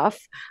stuff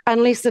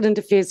unless it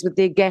interferes with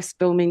their gas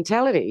bill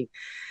mentality.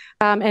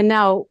 And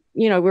now,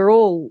 we're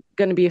all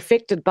going to be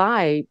affected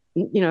by,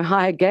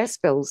 higher gas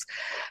bills.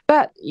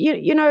 But,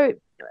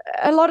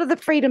 a lot of the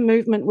freedom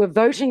movement were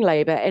voting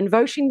Labour and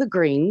voting the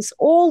Greens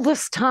all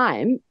this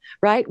time,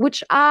 right,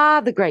 which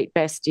are the great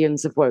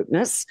bastions of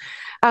wokeness,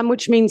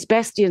 which means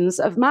bastions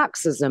of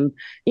Marxism,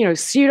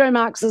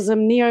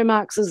 pseudo-Marxism,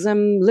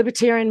 neo-Marxism,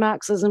 libertarian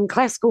Marxism,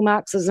 classical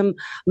Marxism,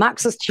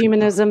 Marxist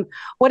humanism,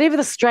 whatever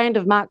the strand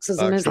of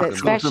Marxism is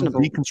that's fashionable.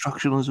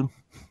 Deconstructionism.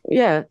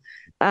 Yeah.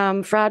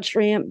 Fried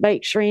shrimp,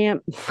 baked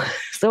shrimp,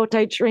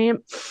 sauteed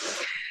shrimp.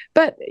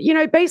 But,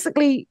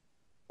 basically,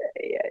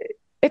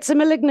 it's a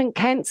malignant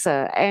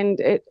cancer, and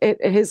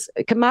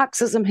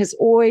Marxism has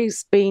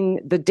always been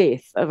the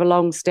death of a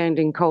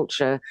long-standing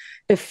culture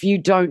if you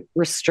don't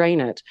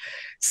restrain it.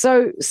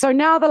 So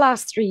now the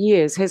last 3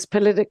 years has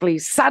politically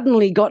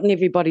suddenly gotten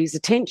everybody's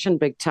attention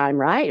big time,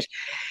 right?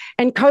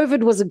 And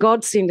COVID was a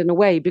godsend in a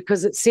way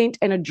because it sent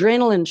an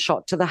adrenaline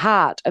shot to the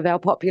heart of our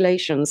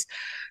populations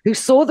who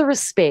saw the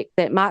respect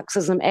that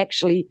Marxism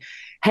actually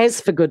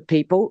has for good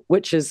people,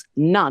 which is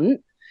none.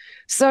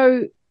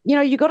 So,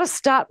 you got to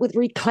start with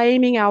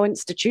reclaiming our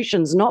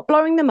institutions, not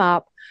blowing them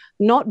up,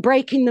 not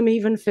breaking them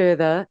even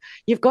further.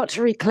 You've got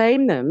to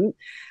reclaim them.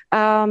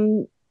 They're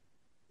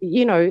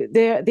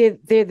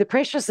the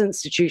precious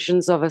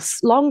institutions of a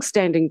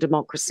long-standing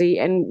democracy,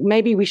 and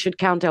maybe we should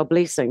count our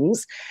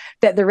blessings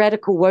that the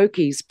radical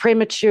wokies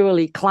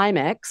prematurely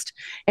climaxed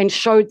and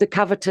showed the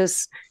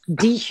covetous,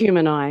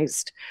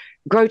 dehumanized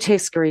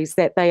grotesqueries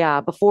that they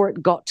are before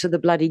it got to the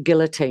bloody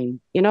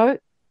guillotine,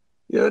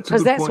 Yeah,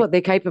 because that's what they're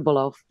capable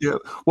of. Yeah,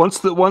 once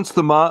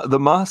the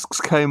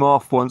masks came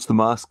off, once the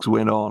masks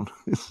went on.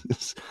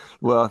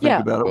 Well, I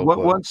think about it.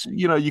 Once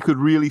you could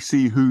really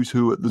see who's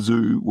who at the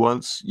zoo.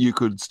 Once you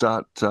could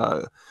start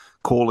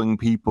calling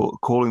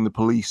the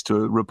police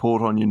to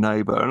report on your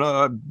neighbour. And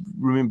I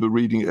remember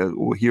reading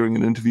or hearing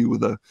an interview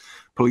with a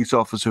police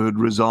officer who had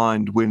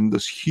resigned when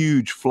this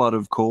huge flood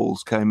of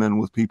calls came in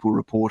with people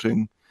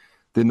reporting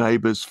their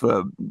neighbours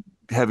for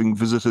having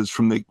visits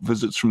from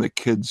their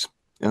kids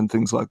and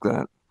things like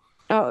that.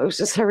 Oh, it was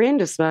just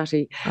horrendous,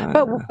 Marty.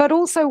 But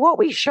also what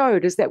we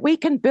showed is that we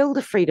can build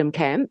a freedom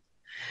camp.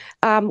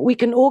 We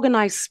can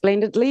organise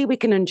splendidly. We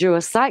can endure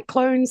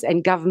cyclones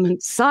and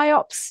government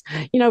psyops.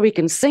 We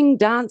can sing,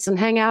 dance and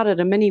hang out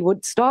at a mini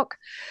Woodstock.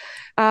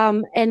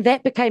 And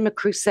that became a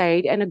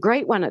crusade, and a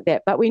great one at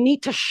that. But we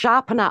need to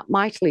sharpen up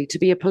mightily to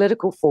be a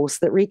political force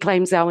that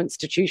reclaims our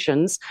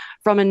institutions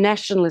from a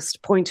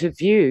nationalist point of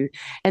view.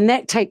 And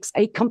that takes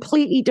a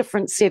completely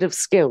different set of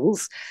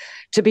skills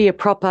to be a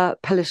proper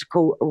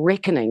political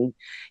reckoning,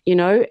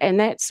 and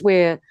that's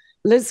where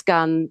Liz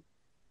Gunn,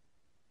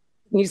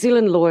 New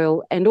Zealand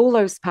Loyal, and all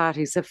those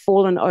parties have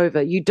fallen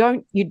over. You're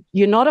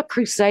not a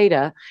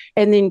crusader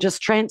and then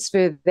just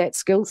transfer that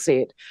skill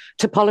set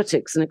to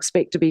politics and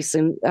expect to be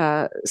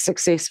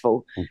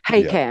successful.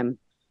 Hey, yeah. Cam.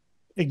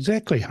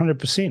 Exactly,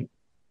 100%.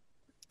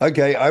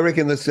 Okay, I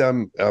reckon this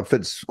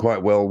fits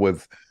quite well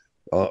with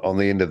on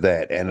the end of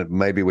that, and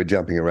maybe we're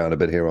jumping around a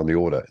bit here on the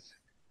order.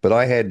 But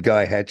I had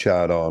Guy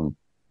Hatchard on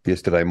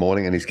yesterday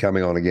morning, and he's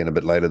coming on again a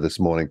bit later this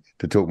morning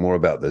to talk more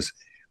about this.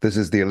 This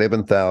is the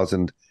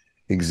 11,000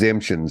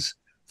 exemptions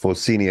for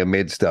senior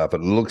med staff.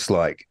 It looks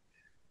like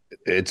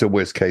it's a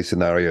worst-case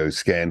scenario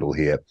scandal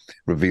here,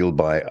 revealed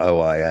by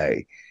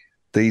OIA.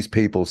 These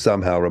people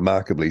somehow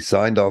remarkably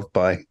signed off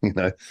by,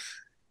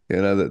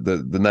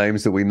 the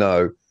names that we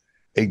know,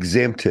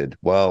 exempted,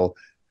 while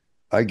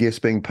I guess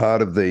being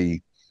part of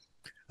the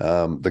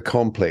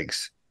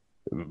complex,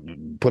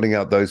 putting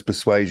out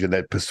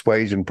that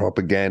persuasion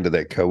propaganda,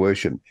 that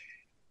coercion.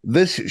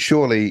 This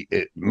surely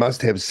it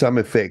must have some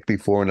effect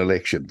before an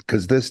election,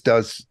 because this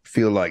does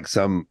feel like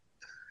some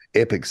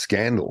epic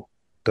scandal,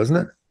 doesn't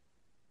it?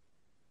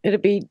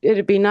 It'd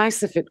be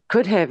nice if it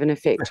could have an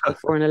effect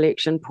before an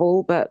election,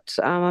 Paul, but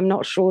I'm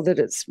not sure that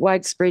it's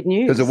widespread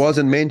news. Because it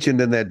wasn't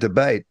mentioned in that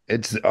debate.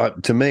 It's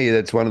to me,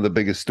 that's one of the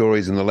biggest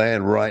stories in the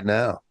land right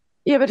now.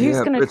 Yeah, but who's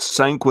going to... It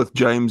sank with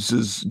James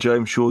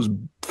Shaw's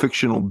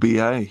fictional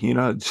BA,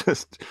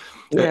 just...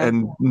 Yeah.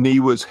 And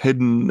NIWA's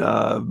hidden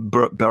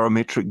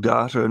barometric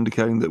data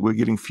indicating that we're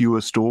getting fewer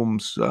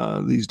storms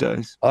these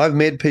days. I've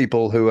met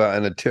people who are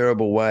in a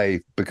terrible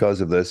way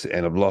because of this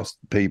and have lost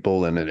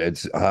people, and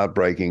it's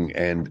heartbreaking.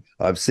 And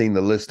I've seen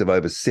the list of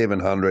over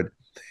 700,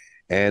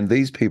 and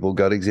these people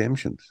got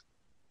exemptions.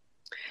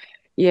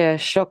 Yeah,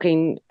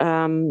 shocking.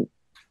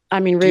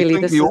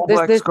 Really,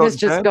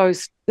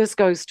 this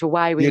goes to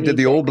why we need did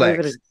the All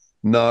Blacks?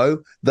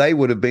 No, they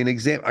would have been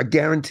exempt. I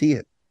guarantee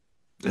it.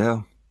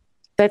 Yeah.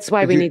 That's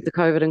why we need the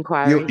COVID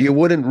inquiry. You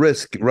wouldn't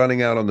risk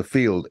running out on the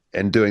field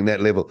and doing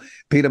that level.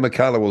 Peter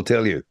McCullough will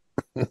tell you.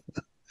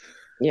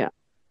 Yeah.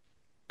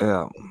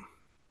 Yeah.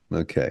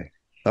 Okay.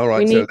 All right.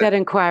 We need that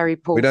inquiry,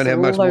 Paul. We don't have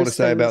much more to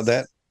say about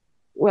that.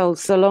 Well,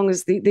 so long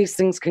as these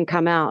things can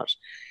come out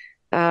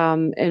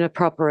in a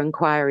proper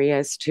inquiry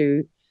as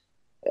to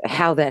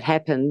how that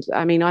happened.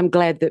 I'm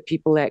glad that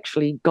people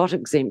actually got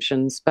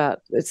exemptions,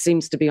 but it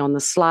seems to be on the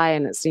sly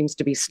and it seems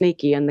to be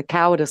sneaky, and the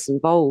cowardice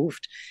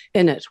involved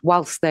in it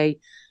whilst they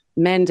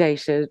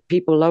mandated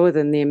people lower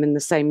than them in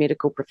the same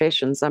medical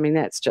professions.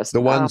 That's just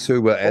the ones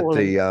who were at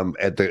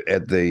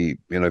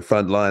the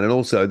front line, and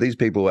also these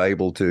people were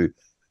able to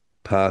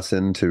pass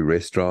into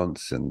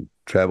restaurants and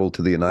travel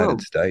to the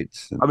United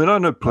States. I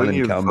know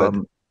plenty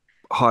of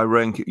high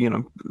rank,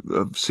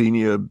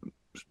 senior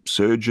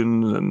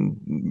surgeons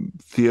and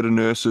theatre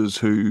nurses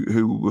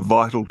who were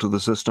vital to the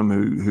system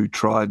who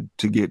tried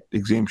to get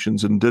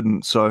exemptions and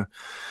didn't. So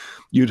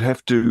you'd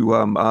have to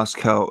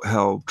ask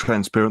how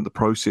transparent the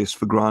process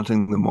for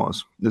granting them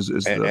was.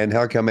 And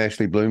how come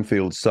Ashley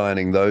Bloomfield's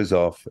signing those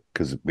off,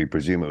 because we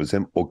presume it was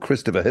him, or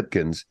Christopher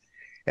Hipkins,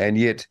 and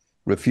yet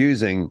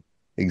refusing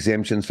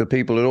exemptions for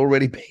people who had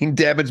already been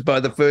damaged by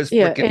the first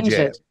frickin'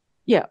 jab?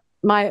 Yeah.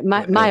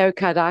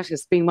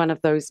 Myocarditis being one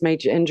of those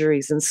major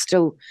injuries, and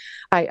still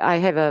I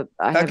have a...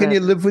 How can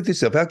you live with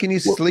yourself? How can you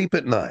sleep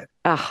at night?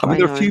 There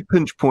are a few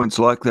pinch points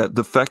like that.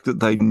 The fact that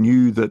they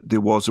knew that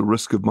there was a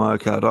risk of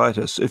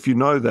myocarditis, if you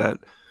know that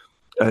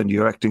and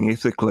you're acting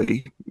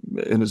ethically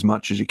in as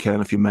much as you can,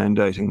 if you're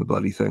mandating the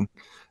bloody thing,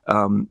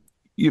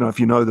 if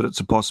you know that it's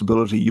a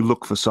possibility, you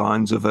look for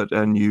signs of it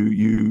and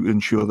you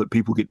ensure that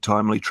people get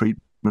timely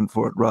treatment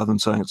for it, rather than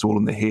saying it's all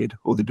in their head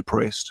or they're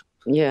depressed.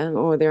 Yeah,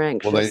 or they're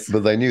anxious.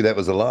 But they knew that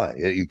was a lie.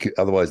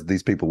 Otherwise,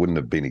 these people wouldn't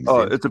have been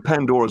exempt. It's a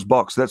Pandora's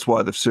box. That's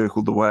why they've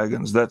circled the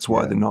wagons. That's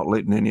why they're not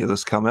letting any of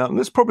this come out. And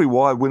that's probably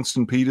why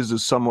Winston Peters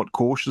is somewhat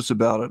cautious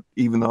about it,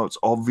 even though it's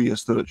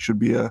obvious that it should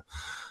be a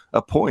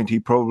point. He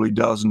probably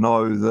does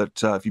know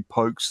that if he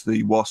pokes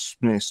the wasp's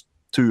nest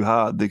too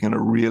hard, they're going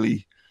to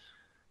really...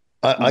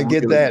 I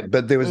get that,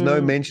 but there was no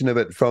mention of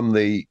it from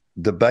the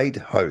debate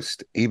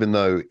host, even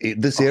though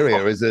this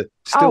area is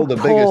still the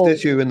biggest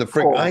issue in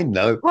the I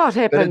know. What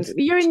happened?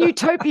 You're in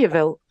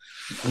Utopiaville.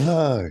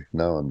 No,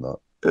 I'm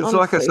not. It's honestly.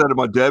 Like I say to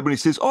my dad when he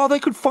says, they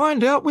could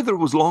find out whether it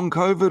was long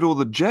COVID or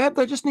the jab.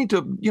 They just need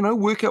to,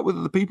 work out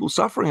whether the people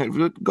suffering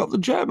it got the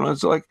jab. And I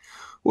was like,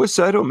 always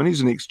say to him, and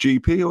he's an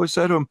ex-GP, I always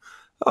say to him,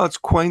 it's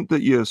quaint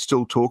that you're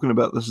still talking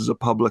about this as a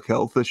public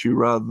health issue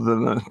rather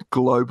than a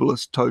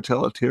globalist,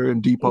 totalitarian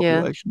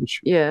depopulation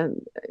issue. Yeah.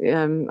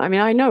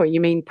 I know what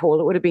you mean, Paul.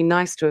 It would have been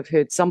nice to have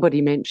heard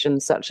somebody mention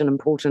such an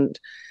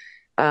important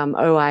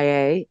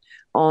OIA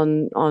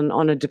on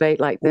a debate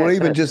like that. Or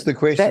even just the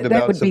question about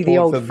that would be the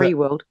old free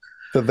world.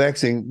 For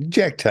vaccine.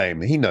 Jack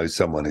Tame, he knows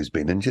someone who's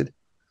been injured.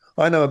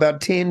 I know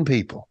about 10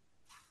 people.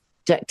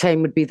 Jack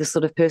Tame would be the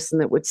sort of person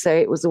that would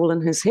say it was all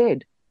in his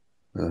head.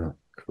 Oh,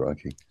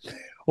 crikey.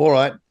 All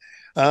right.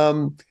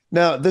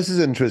 Now, this is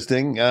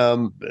interesting,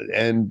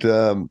 and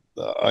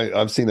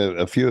I've seen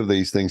a few of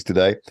these things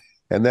today,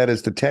 and that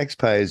is the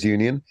Taxpayers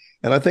Union.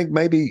 And I think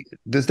maybe,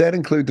 does that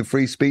include the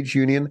Free Speech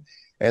Union?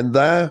 And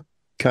they're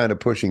kind of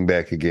pushing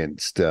back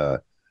against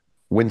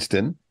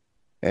Winston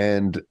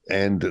and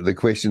the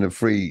question of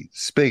free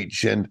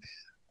speech. And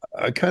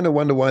I kind of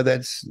wonder why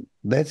that's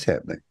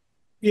happening.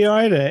 Yeah,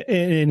 I had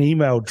an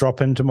email drop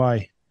into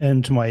my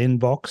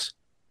inbox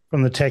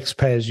from the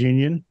Taxpayers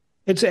Union.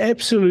 It's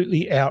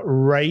absolutely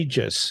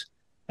outrageous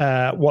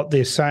what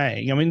they're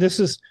saying. I mean, this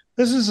is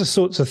the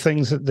sorts of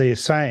things that they're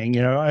saying.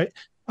 You know,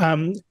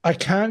 I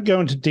can't go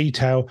into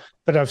detail,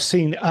 but I've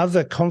seen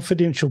other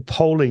confidential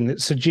polling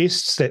that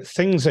suggests that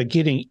things are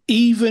getting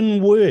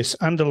even worse,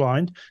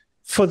 underlined,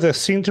 for the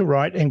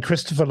centre-right and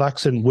Christopher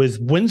Luxon, with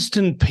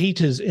Winston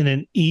Peters in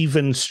an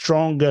even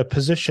stronger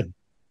position.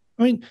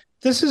 I mean,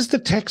 this is the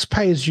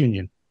taxpayers'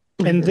 union,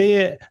 and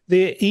they're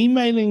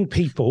emailing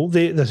people,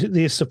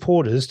 their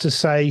supporters, to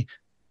say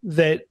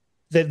that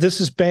this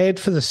is bad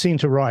for the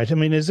centre-right. I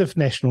mean, as if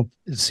National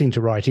is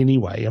centre-right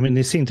anyway. I mean,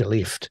 they're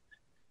centre-left.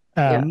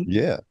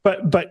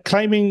 But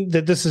claiming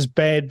that this is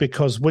bad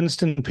because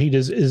Winston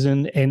Peters is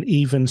in an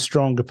even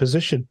stronger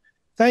position.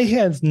 They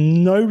have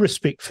no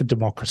respect for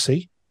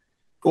democracy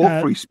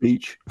or free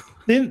speech.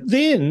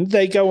 Then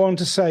they go on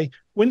to say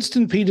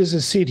Winston Peters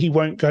has said he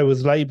won't go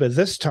with Labour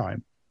this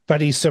time,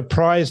 but he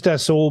surprised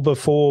us all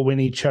before when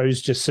he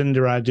chose Jacinda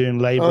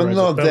Ardern Labour. Oh,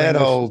 not that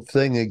old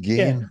thing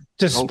again. Yeah,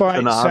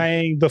 despite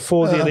saying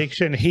before the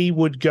election he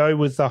would go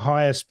with the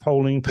highest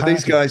polling party.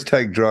 These guys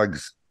take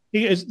drugs.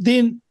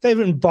 Then they've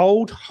in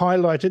bold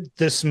highlighted,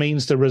 this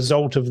means the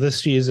result of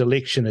this year's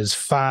election is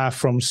far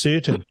from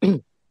certain.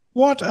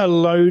 What a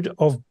load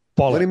of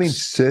bollocks. What do you mean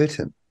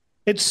certain?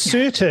 It's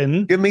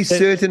certain. Give me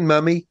certain,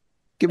 mummy.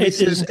 Give me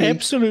certain. It is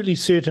absolutely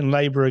certain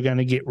Labour are going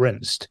to get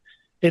rinsed.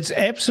 It's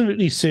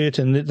absolutely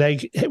certain that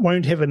they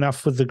won't have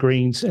enough with the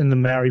Greens and the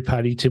Maori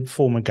Party to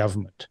form a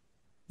government.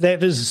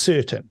 That is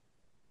certain.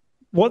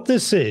 What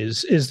this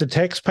is the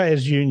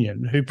taxpayers'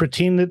 union, who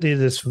pretend that they're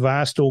this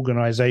vast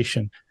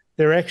organisation.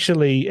 They're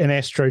actually an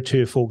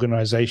AstroTurf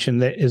organisation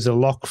that is a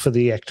lock for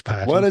the ACT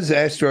Party. What does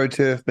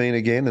AstroTurf mean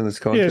again in this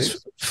context?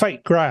 Yes,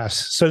 fake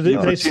grass. So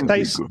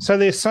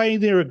they're saying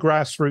they're a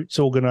grassroots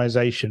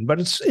organisation,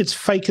 but it's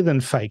faker than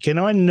fake. And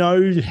I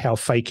know how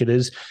fake it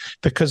is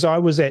because I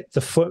was at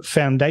the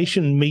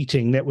foundation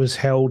meeting that was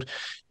held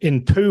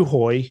in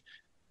Puhoi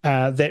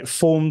that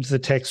formed the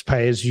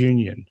taxpayers'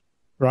 union,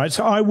 right?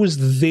 So I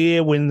was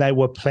there when they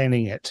were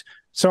planning it.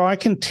 So I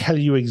can tell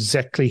you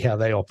exactly how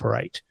they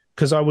operate,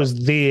 because I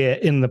was there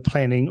in the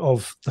planning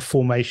of the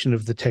formation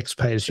of the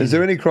taxpayers' union. Is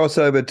there any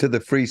crossover to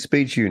the free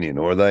speech union,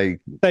 or are they?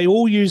 They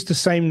all use the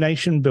same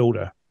nation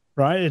builder,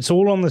 right? It's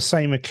all on the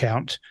same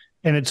account,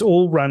 and it's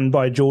all run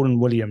by Jordan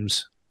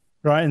Williams,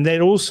 right? And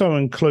that also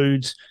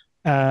includes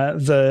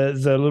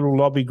the little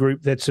lobby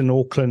group that's in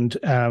Auckland,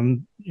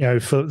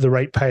 for the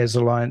Ratepayers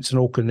Alliance in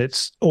Auckland.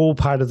 It's all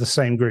part of the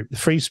same group: the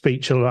Free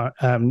Speech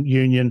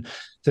Union,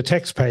 the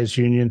Taxpayers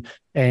Union,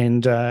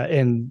 and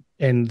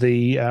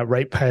the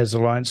Ratepayers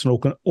Alliance in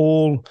Auckland,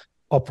 all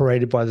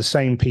operated by the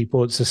same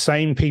people. It's the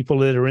same people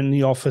that are in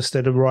the office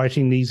that are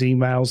writing these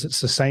emails.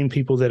 It's the same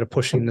people that are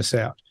pushing this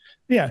out.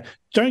 Yeah,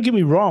 don't get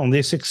me wrong.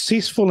 They're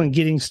successful in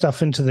getting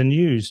stuff into the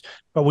news,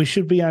 but we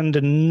should be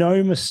under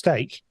no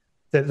mistake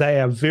that they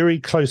are very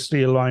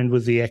closely aligned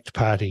with the ACT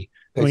Party.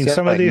 I mean,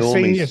 some of their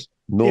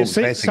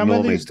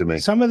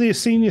some of their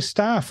senior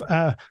staff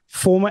are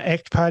former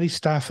ACT Party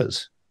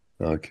staffers.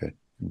 Okay.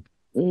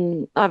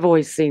 I've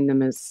always seen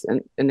them as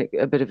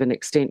a bit of an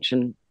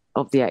extension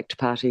of the ACT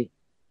Party.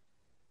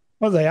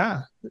 Well, they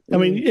are. I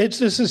mean, this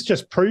has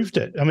just proved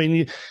it. I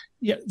mean,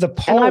 the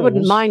polls. And I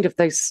wouldn't mind if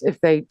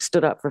they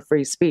stood up for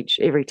free speech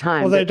every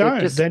time. Well, they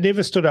don't. They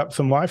never stood up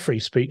for my free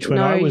speech when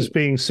I was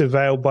being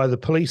surveilled by the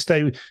police.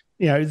 They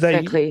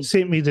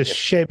sent me this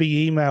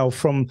shabby email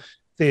from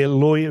their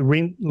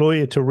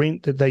lawyer to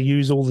rent that they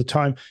use all the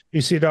time, who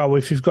said, "Oh,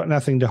 if you've got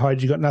nothing to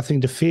hide, you've got nothing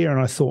to fear." And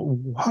I thought,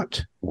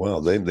 what? Well,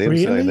 them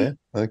really? saying that.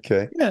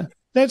 Okay. Yeah,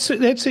 that's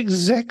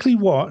exactly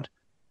what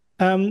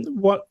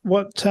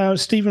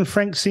Stephen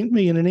Frank sent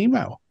me in an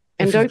email.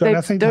 And if you've got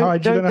nothing to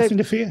hide, you've got nothing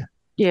to fear.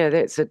 Yeah,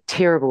 that's a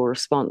terrible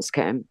response,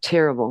 Cam.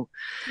 Terrible.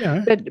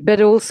 Yeah.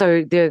 But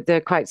also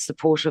they're quite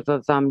supportive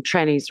of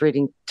trannies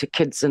reading to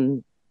kids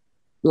in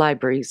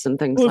libraries and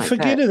things like that. Well,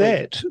 forget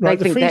that. They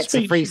think that's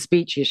a free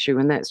speech issue,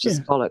 and that's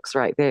just bollocks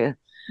right there.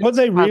 What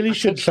they really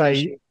should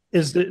say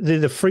is that they're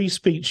the Free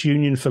Speech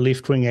Union for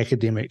left-wing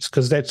academics,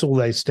 because that's all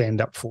they stand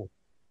up for.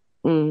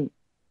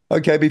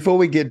 Okay, before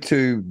we get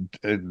to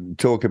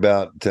talk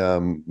about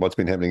what's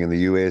been happening in the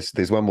US,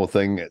 there's one more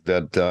thing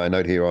that I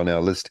note here on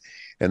our list,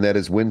 and that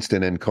is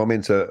Winston and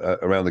comments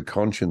around the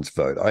conscience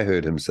vote. I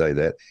heard him say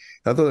that.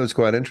 I thought that was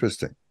quite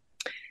interesting.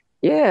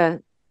 Yeah,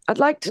 I'd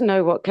like to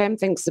know what Cam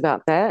thinks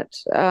about that.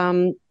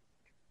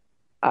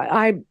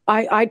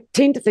 I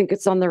tend to think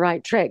it's on the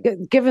right track,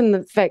 given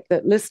the fact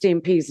that list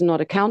MPs are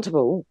not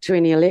accountable to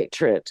any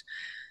electorate,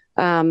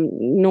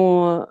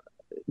 nor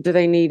do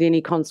they need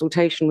any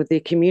consultation with their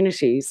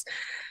communities.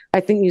 I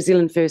think New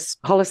Zealand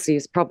First policy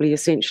is probably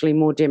essentially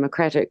more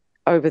democratic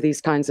over these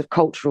kinds of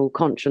cultural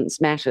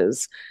conscience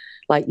matters,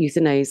 like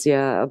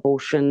euthanasia,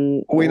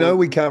 abortion. We know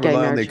we can't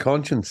rely on their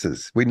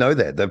consciences. We know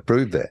that. They've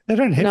proved that. They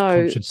don't have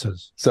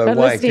consciences. So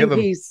why give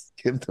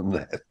give them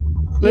that.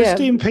 List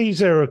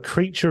MPs are a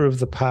creature of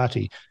the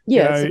party.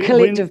 Yeah, it's a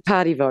collective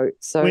party vote.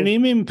 So when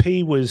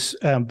MMP was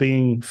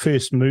being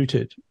first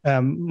mooted,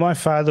 my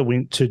father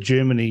went to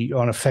Germany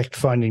on a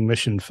fact-finding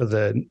mission for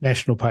the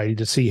National Party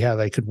to see how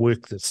they could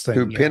work this thing.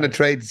 To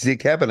penetrate the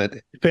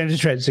cabinet.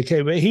 Penetrate the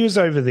cabinet. He was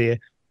over there,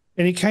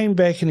 and he came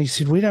back and he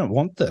said, "We don't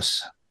want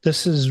this.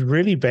 This is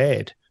really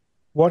bad."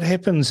 What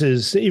happens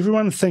is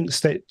everyone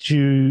thinks that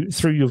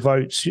through your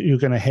votes, you're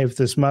going to have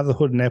this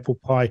motherhood and apple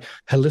pie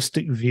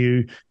holistic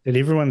view that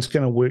everyone's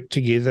going to work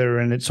together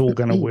and it's all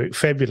going to work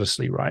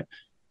fabulously, right?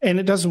 And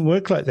it doesn't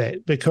work like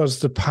that because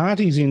the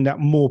parties end up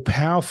more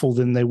powerful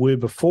than they were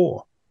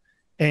before.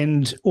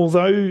 And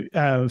although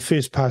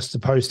First Past the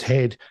Post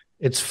had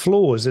its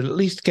flaws, it at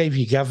least gave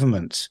you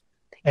governments.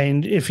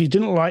 And if you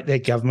didn't like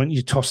that government,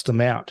 you tossed them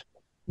out.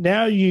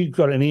 Now you've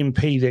got an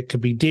MP that could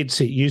be dead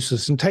set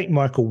useless, and take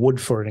Michael Wood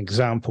for an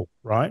example,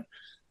 right?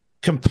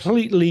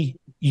 Completely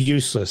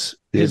useless.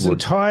 His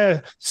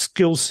entire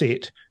skill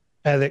set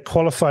that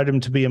qualified him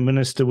to be a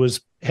minister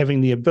was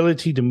having the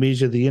ability to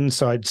measure the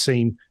inside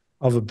seam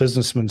of a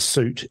businessman's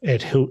suit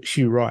at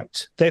Hugh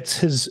Wright's. That's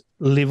his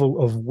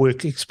level of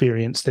work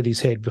experience that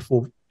he's had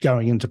before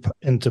going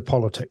into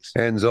politics.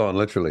 Hands on,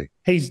 literally.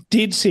 He's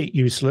dead set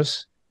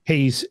useless.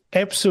 He's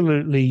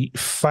absolutely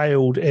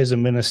failed as a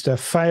minister,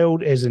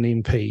 failed as an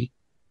MP,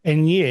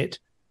 and yet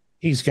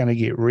he's going to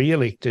get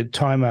re-elected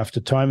time after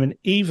time. And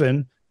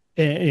even,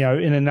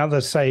 in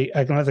another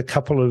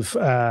couple of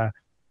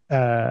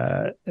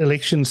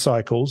election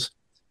cycles,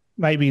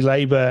 maybe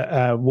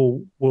Labor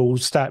will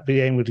start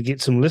being able to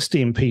get some list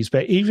MPs.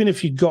 But even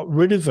if you got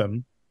rid of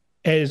him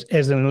as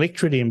an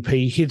electorate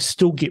MP, he'd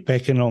still get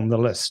back in on the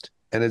list.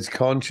 And his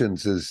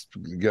conscience is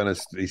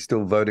he's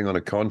still voting on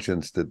a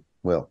conscience that,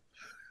 well,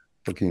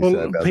 what can you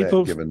say about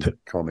that, given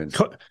comments?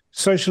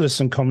 Socialists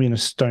and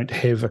communists don't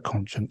have a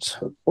conscience.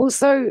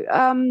 Also,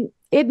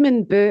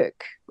 Edmund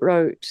Burke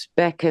wrote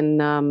back in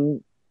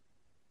the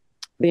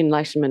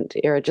Enlightenment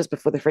era, just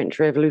before the French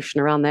Revolution,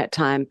 around that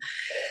time,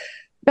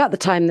 about the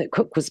time that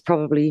Cook was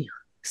probably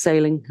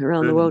sailing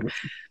around the world.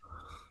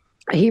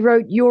 He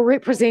wrote, "Your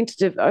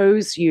representative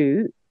owes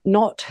you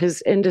not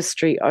his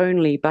industry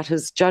only, but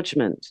his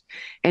judgment.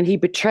 And he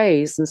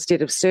betrays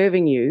instead of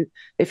serving you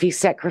if he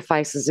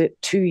sacrifices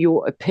it to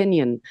your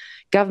opinion.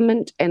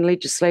 Government and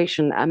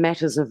legislation are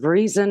matters of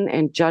reason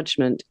and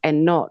judgment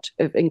and not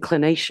of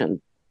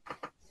inclination."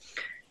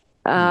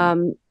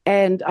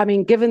 And I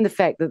mean, given the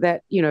fact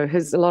that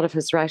a lot of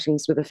his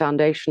writings were the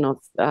foundation of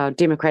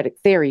democratic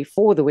theory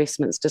for the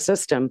Westminster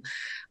system,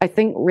 I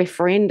think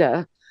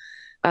referenda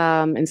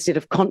instead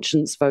of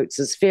conscience votes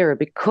is fairer,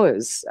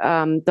 because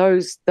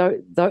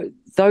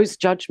those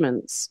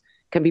judgments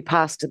can be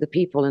passed to the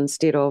people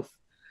instead of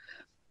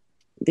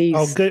these.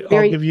 I'll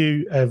give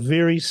you a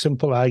very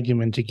simple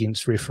argument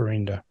against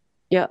referenda.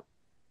 Yeah,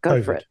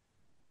 go for it.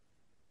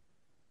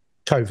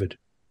 COVID.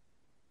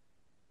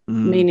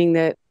 Meaning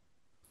that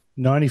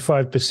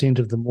 95%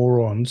 of the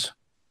morons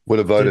would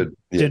have voted.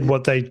 Did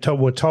what they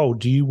were told.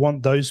 Do you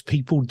want those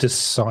people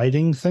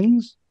deciding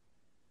things?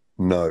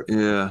 No.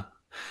 Yeah.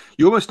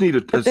 You almost need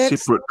a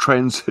separate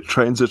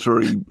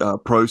transitory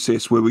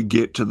process where we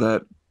get to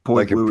that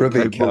point, like where a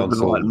privy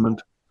council,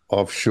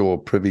 offshore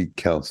privy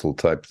council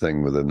type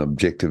thing with an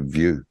objective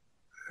view.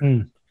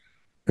 Who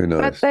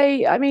knows? But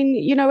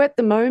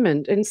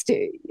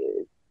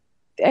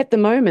at the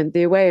moment,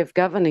 their way of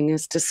governing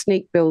is to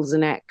sneak bills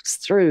and acts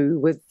through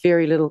with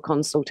very little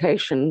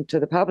consultation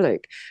to the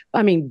public.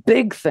 I mean,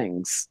 big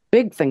things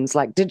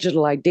like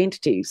digital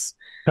identities,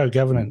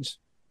 co-governance,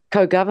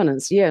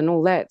 yeah, and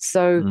all that.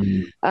 So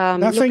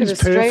nothing's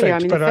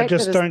perfect, but I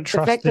just don't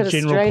trust the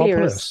general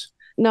populace.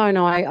 No,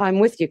 I'm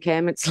with you,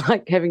 Cam. It's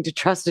like having to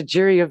trust a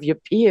jury of your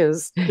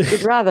peers.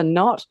 You'd rather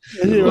not.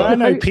 There are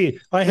no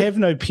peers. I have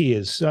no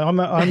peers.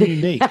 I'm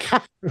unique.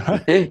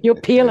 Right? You're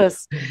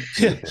peerless.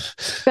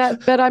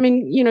 But I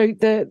mean,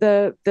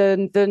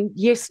 the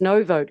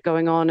yes/no vote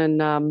going on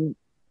in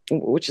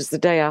which is the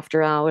day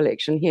after our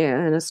election here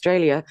in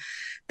Australia,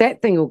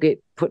 that thing will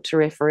get put to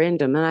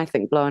referendum, and I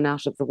think blown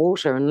out of the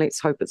water. And let's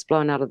hope it's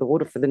blown out of the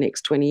water for the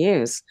next 20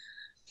 years.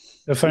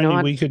 If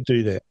only we could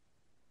do that.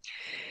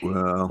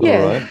 Well,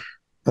 yeah, all right.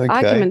 Okay.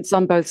 Arguments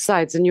on both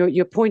sides, and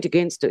your point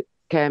against it,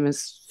 Cam,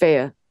 is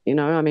fair.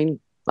 I mean,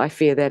 I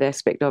fear that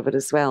aspect of it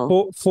as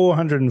well.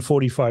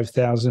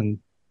 445,000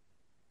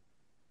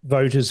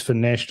 voters for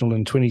National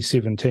in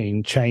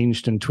 2017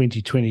 changed in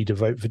 2020 to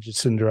vote for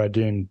Jacinda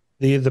Ardern.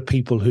 They're the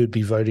people who'd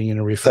be voting in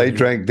a referendum. They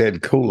drank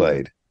that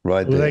Kool-Aid,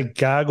 right? Well, they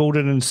gargled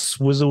it and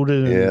swizzled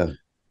it and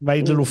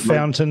made little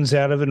fountains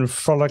out of it and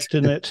frolicked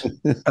in it.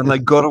 And they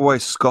got away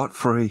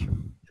scot-free.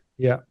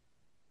 Yeah.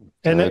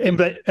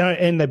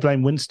 And they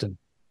blame Winston.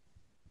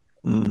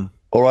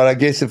 All right, I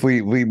guess if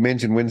we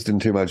mention Winston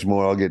too much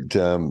more, I'll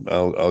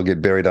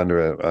get buried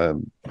under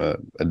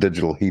a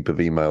digital heap of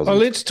emails. Well,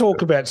 let's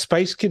talk about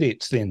space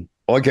cadets then.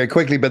 Okay,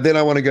 quickly, but then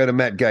I want to go to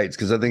Matt Gaetz,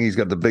 because I think he's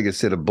got the biggest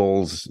set of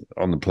balls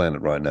on the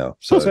planet right now.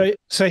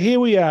 So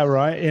here we are,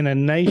 right, in a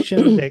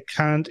nation that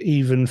can't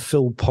even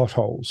fill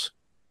potholes,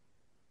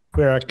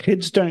 where our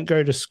kids don't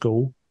go to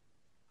school,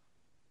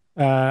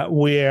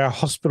 where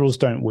hospitals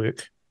don't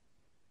work.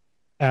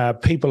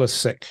 People are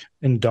sick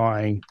and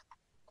dying.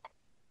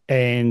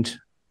 And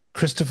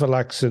Christopher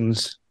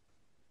Luxon's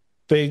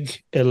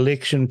big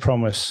election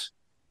promise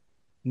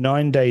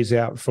 9 days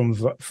out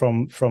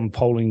from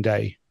polling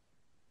day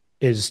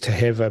is to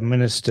have a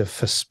minister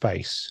for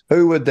space.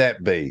 Who would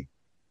that be?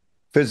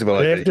 First of all,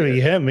 it'd have to be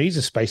him. He's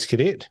a space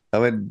cadet. I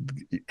mean,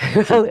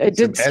 well, it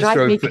did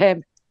strike me,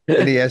 Cam.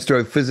 Any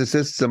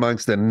astrophysicists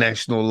amongst the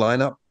national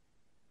lineup?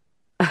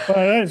 Well,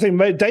 I don't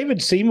think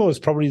David Seymour is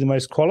probably the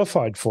most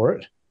qualified for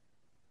it.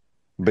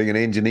 Being an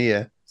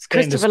engineer,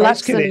 Christopher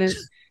Luxon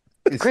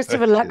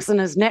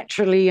is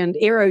naturally and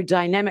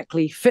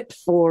aerodynamically fit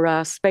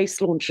for space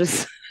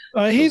launches.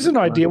 Here's an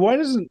idea. Why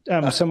doesn't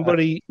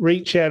somebody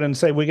reach out and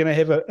say, we're going to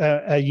have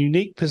a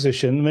unique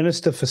position,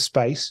 Minister for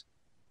Space.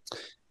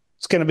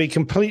 It's going to be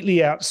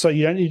completely out, so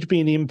you don't need to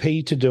be an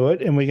MP to do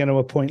it, and we're going to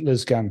appoint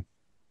Liz Gunn.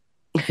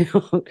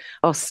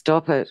 Oh,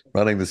 stop it.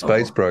 Running the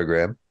space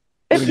program.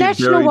 If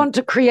National want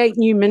to create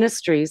new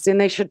ministries, then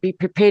they should be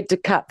prepared to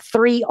cut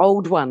 3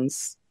 old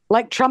ones.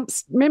 Like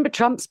remember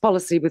Trump's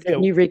policy with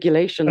new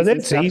regulations? Oh,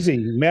 that's easy.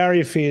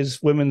 Maori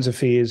Affairs, Women's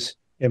Affairs,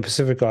 and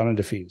Pacific Island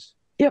Affairs.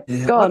 Yep,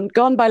 yeah.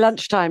 Gone by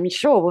lunchtime.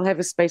 Sure, we'll have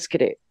a space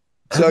cadet.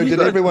 So did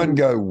everyone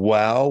go,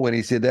 wow, when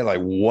he said that?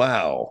 Like,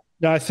 wow.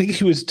 No, I think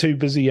he was too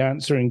busy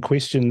answering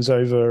questions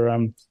over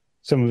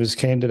some of his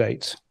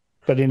candidates.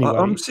 But anyway.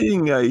 I'm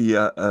seeing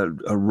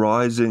a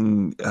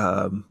rising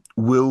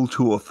will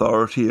to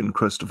authority in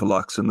Christopher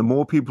Luxon. The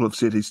more people have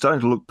said he's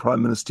starting to look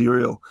prime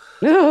ministerial,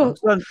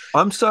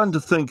 I'm starting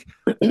to think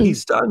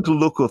he's starting to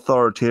look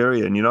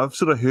authoritarian. You know, I've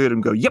sort of heard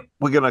him go, yep,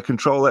 we're going to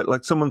control that.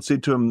 Like someone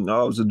said to him, it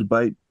was a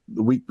debate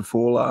the week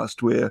before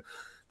last where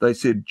they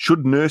said,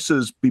 should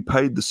nurses be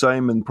paid the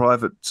same in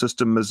private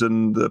system as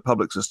in the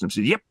public system?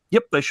 He said,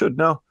 yep, they should.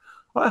 Now,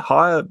 I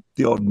hire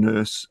the odd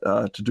nurse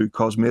to do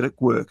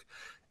cosmetic work,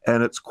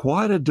 and it's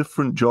quite a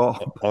different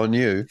job. On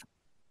you?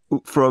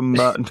 From,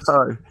 no.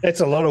 That's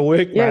a lot of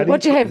work, yeah, Marty.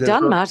 What you have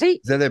done,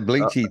 Marty? Is that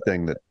bleachy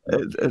thing?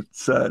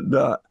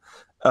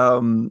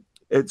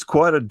 It's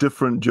quite a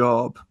different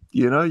job.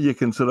 You know, you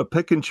can sort of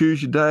pick and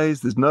choose your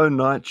days. There's no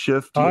night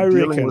shift. You're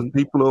dealing with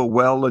people who are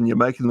well and you're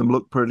making them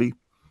look pretty.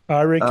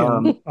 I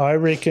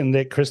reckon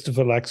that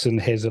Christopher Luxon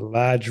has a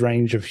large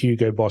range of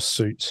Hugo Boss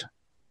suits.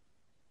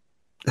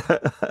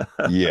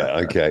 Yeah,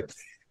 okay.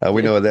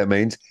 We know what that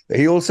means.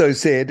 He also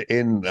said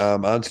in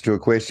answer to a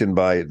question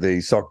by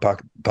the sock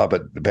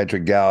puppet,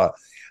 Patrick Gower,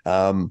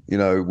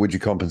 would you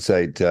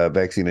compensate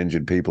vaccine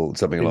injured people,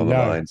 something along the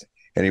lines?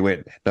 And he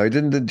went, no, he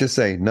didn't just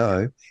say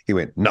no. He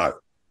went, no.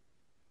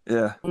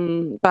 Yeah.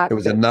 But it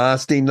was a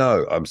nasty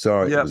no. I'm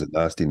sorry. It was a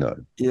nasty no.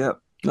 Yeah.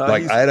 No,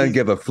 I don't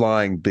give a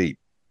flying beat.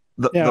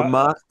 The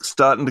mark's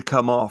starting to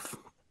come off.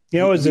 You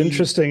know, it was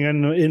interesting.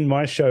 In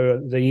my show,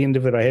 at the end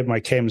of it, I had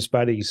my Cam's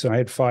buddies. I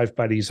had 5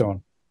 buddies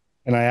on.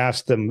 And I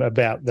asked them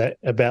about that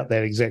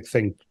exact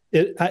thing.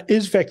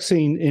 Is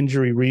vaccine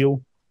injury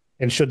real?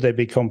 And should they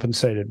be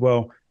compensated?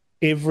 Well,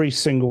 every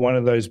single one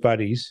of those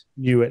buddies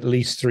knew at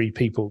least 3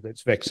 people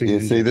that's vaccine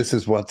injured. See, this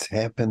is what's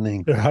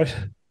happening. Right?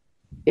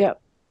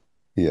 Yep.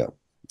 Yeah.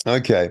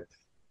 Okay.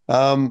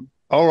 All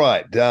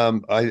right.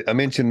 I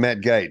mentioned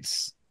Matt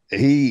Gaetz.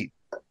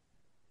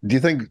 Do you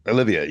think,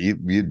 Olivia,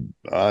 you'd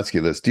ask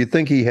you this, do you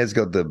think he has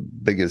got the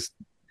biggest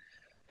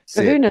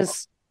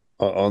kahunas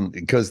on,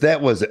 because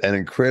that was an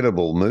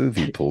incredible move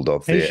he pulled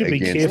off there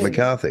against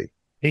McCarthy?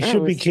 He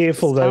should be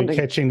careful, though,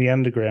 catching the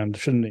underground,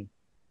 shouldn't he?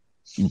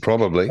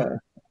 Probably.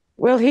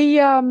 Well,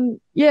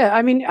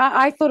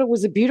 I thought it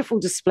was a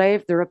beautiful display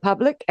of the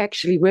Republic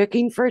actually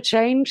working for a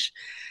change.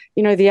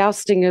 You know, the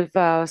ousting of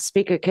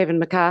Speaker Kevin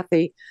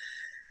McCarthy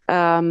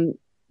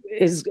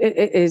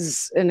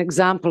is an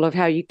example of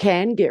how you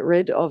can get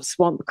rid of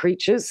swamp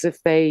creatures if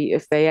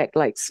they act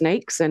like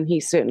snakes, and he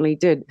certainly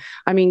did.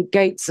 I mean,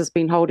 Gaetz has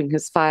been holding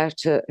his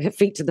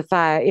feet to the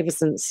fire ever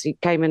since he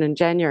came in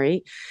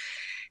January,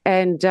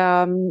 and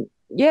I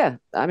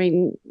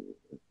mean,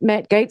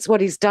 Matt Gaetz,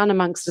 what he's done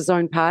amongst his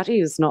own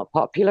party is not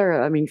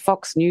popular. I mean,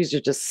 Fox News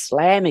are just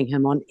slamming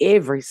him on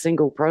every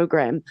single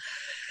program.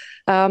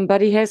 But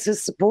he has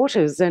his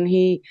supporters, and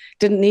he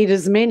didn't need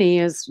as many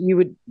as you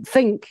would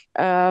think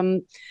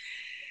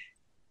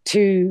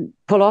to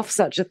pull off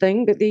such a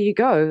thing. But there you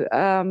go.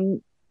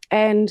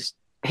 And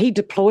he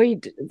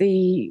deployed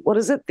the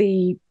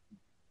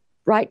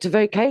right to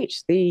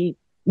vacate, the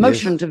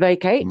motion to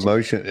vacate.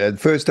 Motion.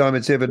 First time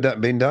it's ever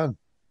been done.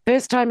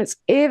 First time it's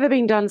ever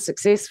been done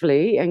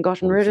successfully and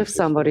gotten rid of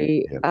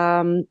somebody.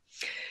 Yeah.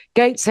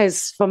 Gaetz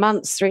has for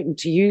months threatened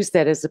to use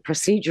that as a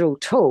procedural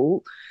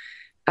tool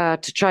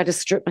to try to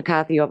strip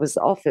McCarthy of his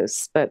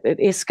office. But it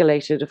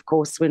escalated, of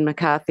course, when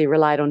McCarthy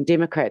relied on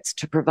Democrats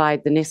to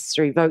provide the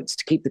necessary votes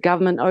to keep the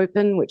government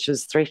open, which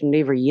is threatened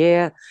every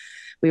year.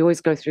 We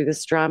always go through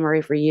this drama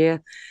every year,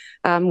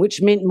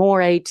 which meant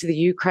more aid to the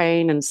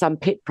Ukraine and some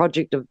pet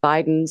project of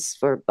Biden's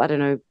for, I don't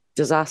know,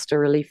 disaster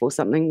relief or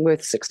something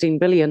worth $16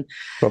 billion.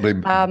 Probably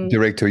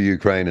direct to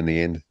Ukraine in the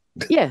end.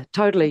 Yeah,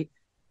 totally.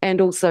 And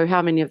also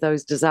how many of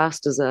those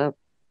disasters are,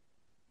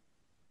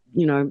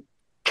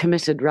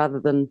 committed rather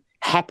than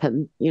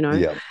happen,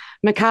 Yeah.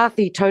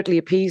 McCarthy totally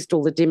appeased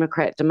all the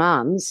Democrat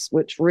demands,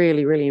 which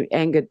really, really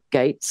angered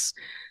Gates.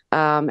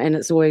 And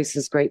it's always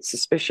his great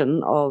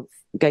suspicion of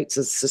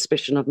Gates's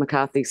suspicion of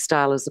McCarthy's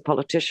style as a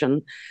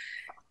politician.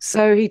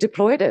 So he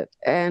deployed it,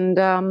 and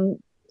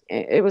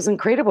it was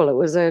incredible. It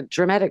was a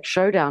dramatic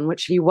showdown,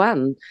 which he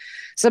won.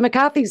 So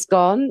McCarthy's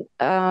gone,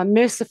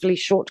 mercifully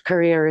short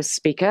career as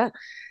Speaker,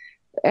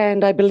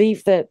 and I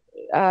believe that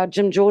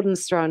Jim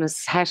Jordan's thrown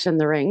his hat in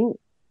the ring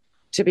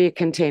to be a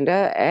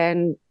contender,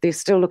 and they're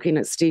still looking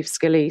at Steve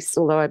Scalise,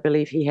 although I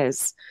believe he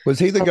has. Was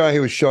he the guy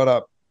who was shot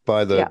up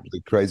by the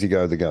crazy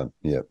guy with the gun?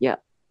 Yeah. Yeah.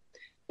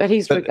 But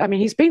he's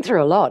been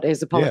through a lot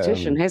as a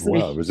politician, hasn't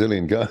he?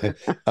 Resilient guy.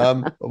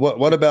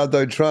 What about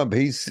though Trump?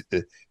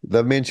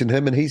 They've mentioned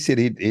him, and he said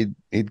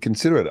he'd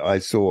consider it. I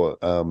saw.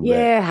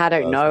 I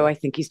don't know. I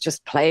think he's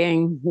just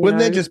playing.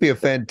 Wouldn't that just be a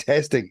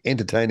fantastic,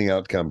 entertaining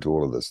outcome to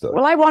all of this stuff?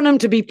 Well, I want him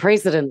to be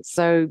president,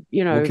 so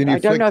I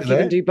don't know if you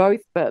can do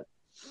both, but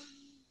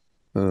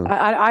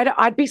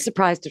I'd be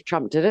surprised if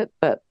Trump did it.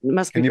 But it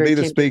must be. Can you be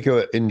the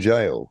speaker in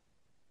jail?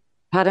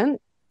 Pardon?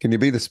 Can you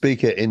be the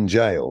speaker in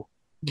jail?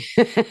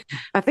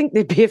 I think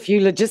there'd be a few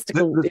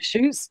logistical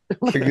issues.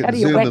 How do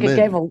you whack a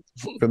gavel?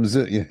 From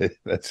Zoom, yeah,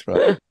 that's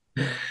right.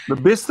 The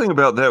best thing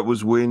about that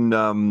was when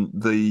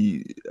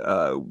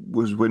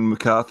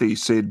McCarthy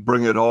said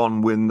 "Bring it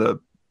on" when the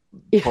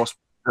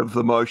prospect of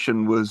the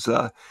motion was. He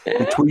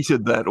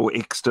tweeted that or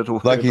X'd it or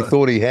whatever. Like he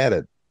thought he had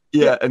it.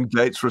 Yeah, and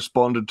Gates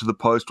responded to the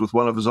post with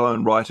one of his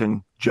own,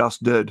 writing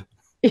 "Just did."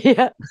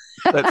 Yeah,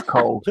 that's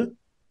cold.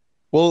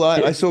 Well,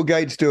 I saw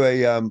Gates do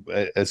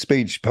a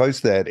speech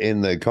post that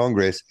in the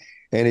Congress,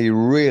 and he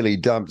really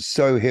dumped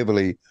so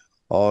heavily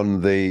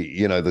on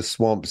the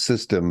swamp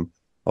system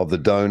of the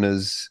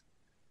donors,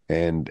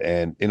 and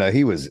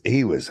he was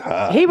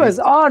hard. He was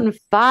on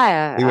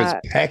fire. He was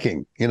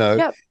packing,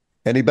 Yep.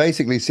 And he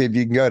basically said,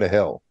 "You can go to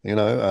hell,"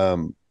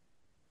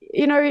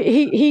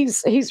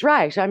 He's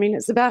right. I mean,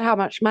 it's about how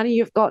much money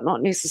you've got,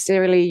 not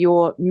necessarily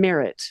your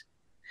merit.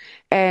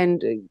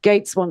 And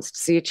Gates wants to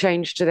see a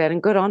change to that,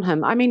 and good on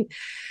him. I mean,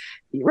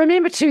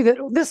 remember, too, that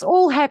this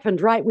all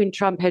happened right when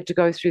Trump had to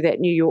go through that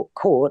New York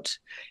court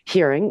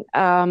hearing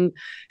for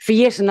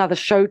yet another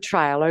show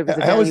trial over the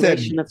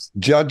valuation of...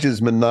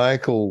 judge's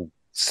maniacal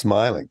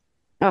smiling?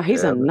 Oh,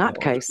 he's a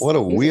nutcase. What a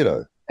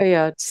weirdo.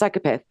 Yeah,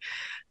 psychopath.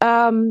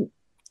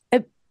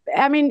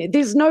 I mean,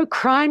 there's no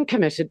crime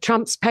committed.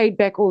 Trump's paid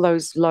back all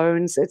those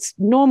loans. It's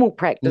normal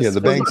practice. Yeah,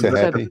 the banks are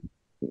happy.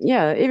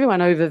 Yeah, everyone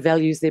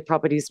overvalues their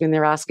properties when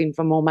they're asking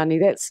for more money.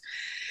 That's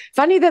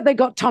funny that they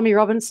got Tommy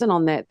Robinson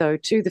on that, though,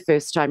 too, the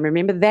first time.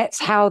 Remember, that's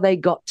how they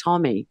got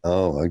Tommy.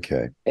 Oh,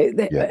 okay.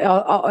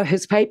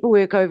 His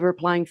paperwork over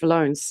applying for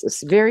loans.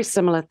 It's a very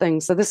similar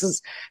thing. So this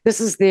is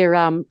their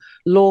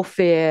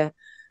lawfare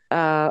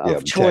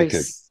of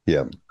choice.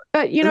 Yeah.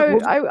 But,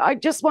 I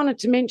just wanted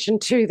to mention,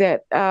 too,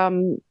 that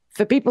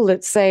for people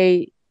that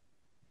say,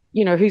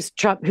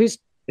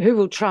 who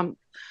will Trump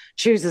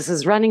choose as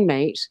his running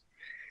mate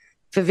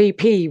for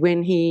VP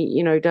when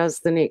he,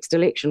 does the next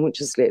election, which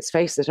is, let's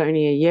face it,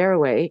 only a year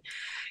away.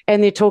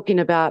 And they're talking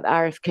about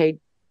RFK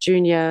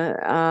Jr.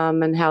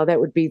 And how that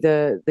would be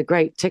the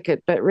great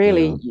ticket. But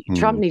really,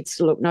 Trump needs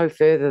to look no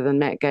further than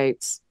Matt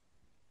Gaetz.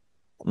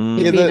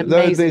 He'd be an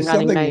amazing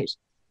running mate.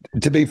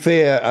 To be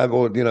fair,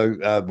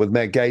 with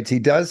Matt Gaetz, he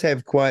does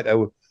have quite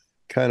a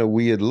kind of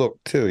weird look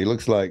too. He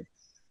looks like,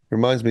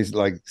 reminds me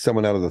like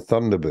someone out of the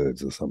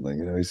Thunderbirds or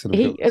something.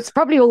 It's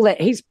probably all that.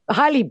 He's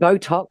highly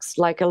Botoxed,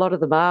 like a lot of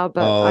them are,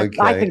 but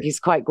I think he's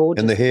quite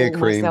gorgeous. And the hair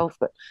cream. Myself,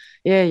 but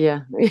yeah.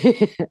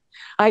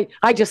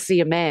 I just see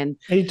a man.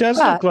 He does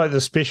look like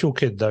the special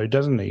kid, though,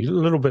 doesn't he? A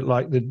little bit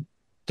like the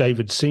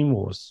David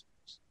Seymour's.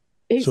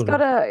 He's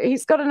got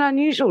an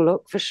unusual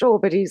look for sure,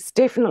 but he's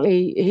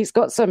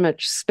got so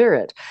much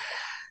spirit.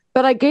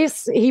 But I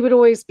guess he would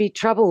always be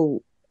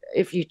trouble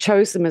if you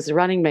chose him as a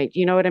running mate.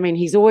 You know what I mean?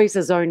 He's always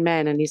his own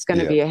man, and he's going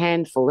to be a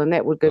handful, and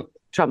that would give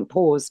Trump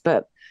pause,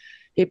 but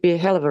he'd be a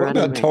hell of a running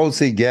mate. What about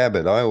Tulsi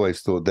Gabbard? I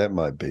always thought that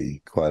might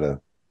be quite a...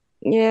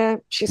 Yeah,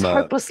 she's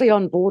hopelessly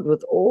on board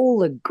with all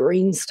the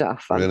green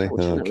stuff,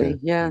 unfortunately. Okay.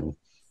 Yeah.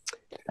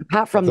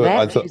 Apart from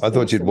that... I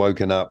thought you'd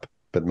woken up,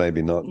 but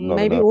maybe not.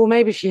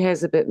 Maybe she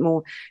has a bit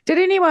more. Did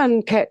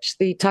anyone catch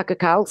the Tucker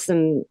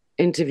Carlson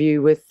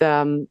interview with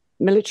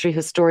military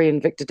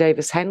historian Victor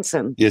Davis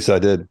Hanson? Yes, I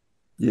did.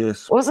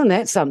 Yes. Wasn't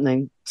that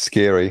something?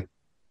 Scary.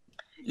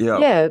 Yeah.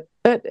 Yeah,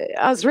 but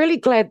I was really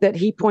glad that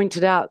he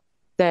pointed out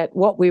that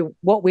what we're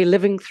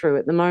living through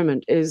at the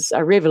moment is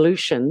a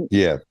revolution.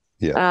 Yeah.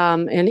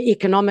 An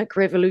economic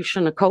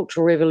revolution, a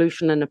cultural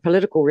revolution, and a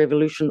political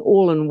revolution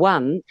all in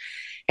one.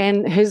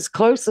 And his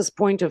closest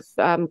point of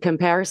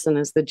comparison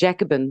is the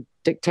Jacobin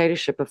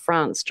dictatorship of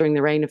France during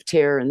the Reign of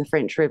Terror and the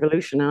French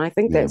Revolution. And I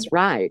think that's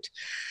right.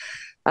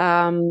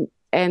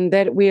 And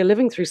that we are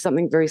living through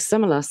something very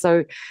similar.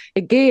 So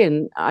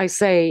again, I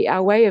say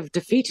our way of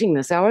defeating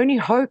this, our only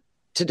hope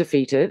to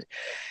defeat it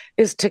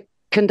is to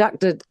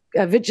conduct a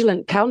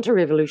vigilant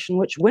counter-revolution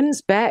which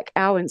wins back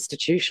our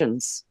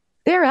institutions.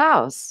 They're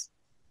ours,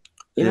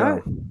 you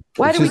know?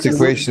 It's just a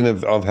question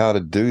of how to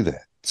do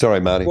that. Sorry,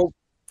 Marty. Well,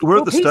 we're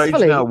at the stage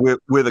now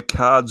where the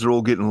cards are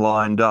all getting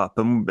lined up.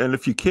 And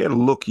if you care to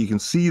look, you can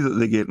see that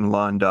they're getting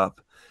lined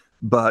up.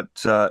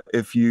 But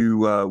if you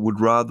would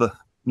rather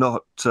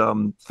not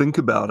think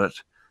about it,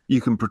 you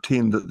can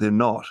pretend that they're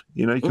not.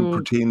 You know, you can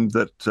pretend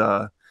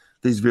that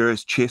these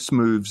various chess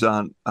moves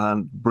aren't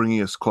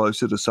bringing us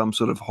closer to some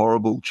sort of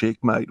horrible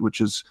checkmate, which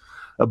is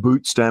a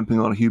boot stamping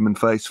on a human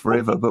face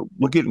forever, but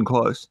we're getting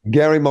close.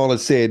 Gary Moller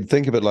said,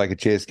 think of it like a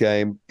chess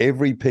game.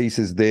 Every piece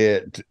is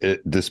there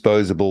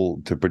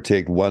disposable to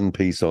protect one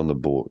piece on the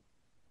board.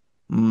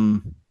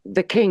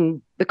 The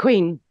king, the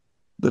queen.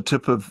 The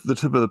tip of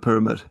the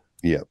pyramid.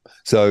 Yeah.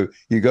 So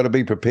you've got to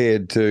be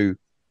prepared to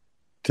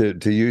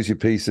use your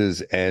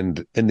pieces,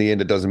 and in the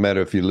end, it doesn't matter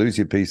if you lose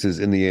your pieces.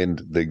 In the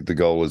end, the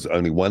goal is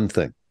only one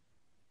thing.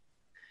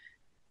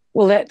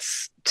 Well,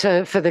 that's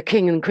for the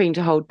king and queen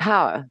to hold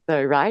power,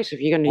 though, right? If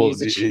you're going to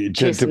use a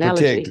chess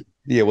analogy. Protect.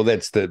 Yeah, well,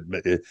 that's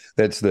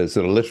the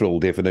sort of literal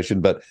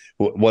definition. But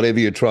whatever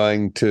you're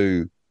trying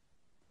to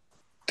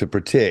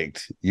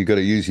protect, you got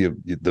to use if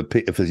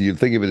you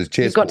think of it as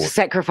chess. You've got to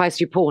sacrifice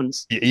your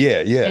pawns. Yeah,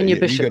 and your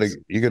bishops.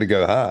 You got to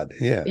go hard.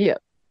 Yeah.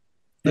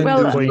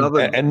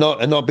 And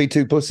not be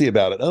too pussy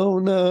about it. Oh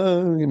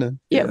no, you know.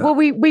 Yeah. Well,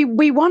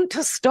 we want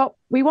to stop.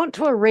 We want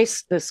to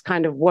arrest this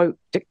kind of woke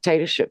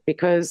dictatorship,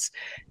 because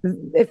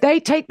if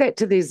they take that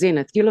to their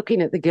zenith, you're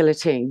looking at the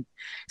guillotine.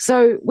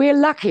 So we're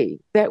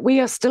lucky that we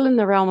are still in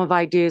the realm of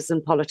ideas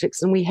and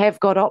politics, and we have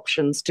got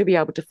options to be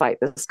able to fight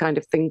this kind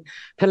of thing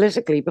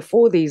politically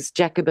before these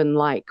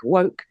Jacobin-like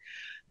woke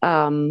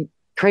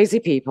crazy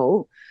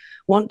people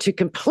want to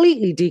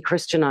completely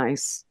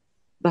de-Christianize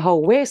the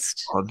whole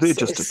West. Oh, they're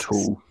just a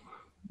tool.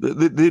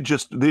 They're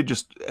just,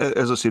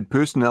 as I said,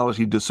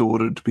 personality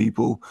disordered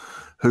people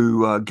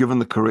who, given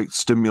the correct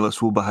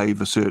stimulus, will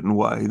behave a certain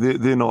way.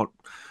 They're not,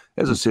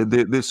 as I said,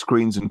 they're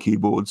screens and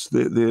keyboards.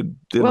 They're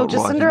well, not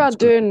Jacinda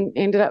Ardern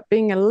ended up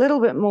being a little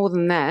bit more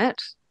than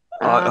that.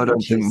 I don't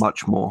think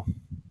much more.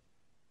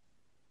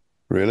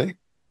 Really?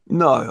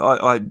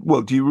 No,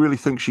 well, do you really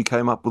think she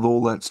came up with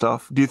all that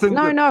stuff? Do you think?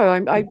 No,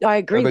 I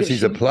agree. But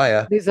she's a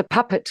player. There's a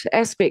puppet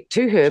aspect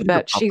to her,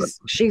 but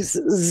she's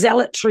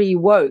zealotry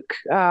woke,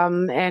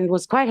 and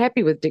was quite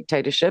happy with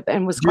dictatorship,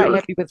 and was quite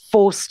happy with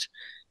forced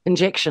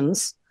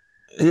injections.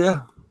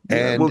 Yeah,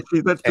 and well,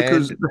 see, that's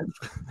because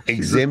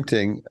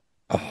exempting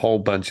a whole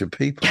bunch of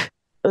people.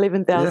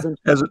 11,000,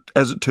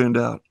 as it turned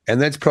out,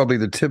 and that's probably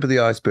the tip of the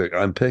iceberg.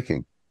 I'm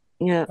picking.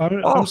 Yeah,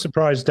 I'm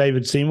surprised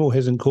David Seymour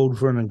hasn't called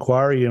for an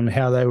inquiry on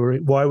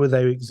why were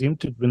they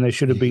exempted when they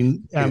should have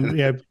been,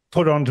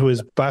 put onto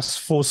his bus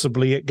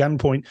forcibly at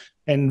gunpoint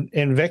and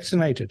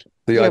vaccinated.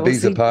 The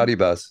Ibiza party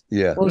bus,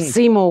 yeah. Well,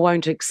 Seymour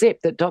won't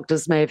accept that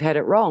doctors may have had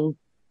it wrong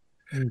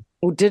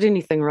or did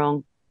anything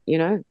wrong. You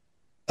know.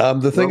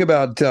 The thing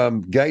about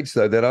Gates,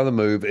 though, that other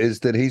move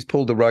is that he's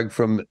pulled the rug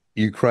from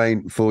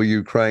Ukraine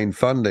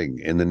funding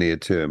in the near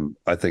term.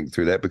 I think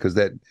through that, because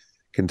that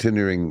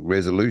continuing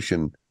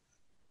resolution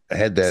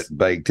had that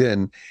baked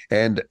in,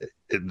 and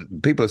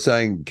people are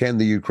saying, can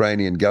the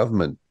Ukrainian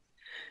government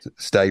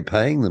stay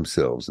paying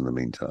themselves in the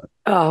meantime?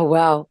 Oh,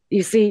 well,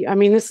 you see, I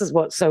mean, this is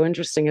what's so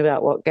interesting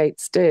about what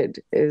Gates did,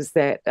 is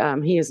that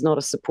he is not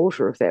a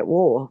supporter of that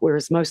war,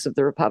 whereas most of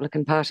the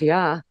Republican Party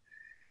are.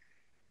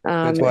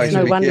 That's why you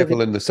should be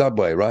careful in the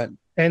subway, right?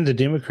 And the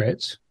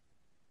Democrats.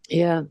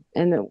 Yeah,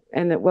 and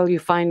that well, you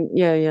find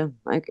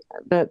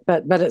but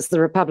it's the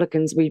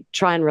Republicans we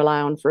try and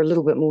rely on for a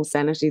little bit more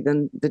sanity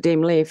than the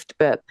Dem left.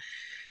 But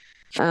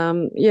I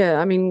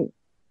mean,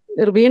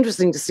 it'll be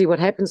interesting to see what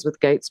happens with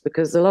Gates,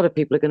 because a lot of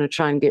people are going to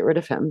try and get rid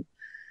of him.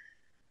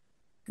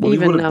 Well, he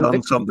would have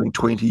done something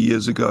 20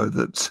 years ago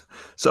that's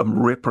some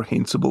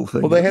repressible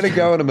thing. Well, they had a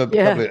go at him a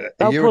year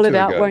or two pull it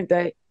out, ago. Won't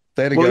they?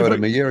 They had a go at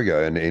him a year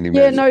ago. And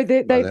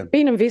they've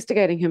been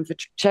investigating him for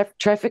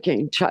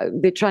trafficking.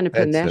 They're trying to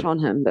pin that on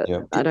him, but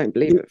I don't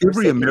believe it.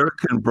 Every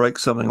American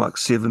breaks something like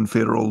 7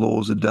 federal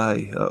laws a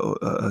day,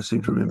 I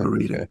seem to remember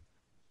reading.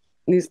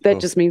 That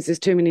just means there's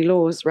too many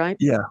laws, right?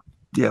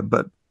 Yeah,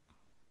 but...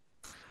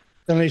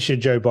 Unless you're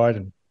Joe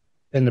Biden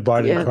and the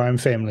Biden crime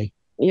family.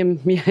 Yeah.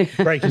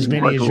 Break as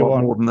many as you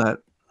want. More than that.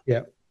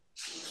 Yeah.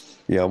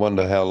 Yeah, I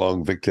wonder how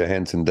long Victor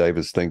Hanson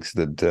Davis thinks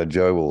that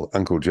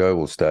Uncle Joe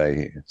will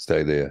stay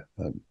there.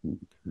 I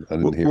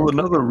didn't hear. Well,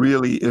 another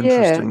really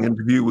interesting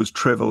interview was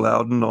Trevor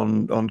Loudon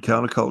on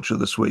Counterculture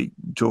this week,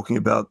 talking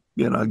about,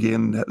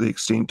 again, the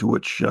extent to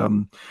which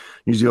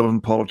New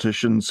Zealand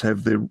politicians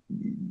have the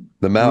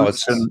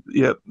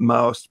Maoists,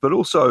 Maoists, but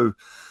also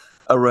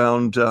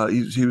around.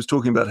 He was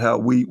talking about how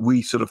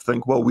we sort of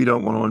think, well, we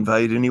don't want to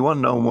invade anyone.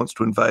 No one wants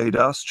to invade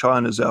us.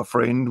 China's our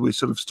friend. We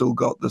sort of still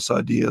got this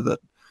idea that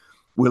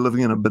we're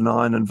living in a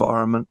benign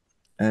environment.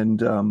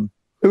 And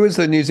who was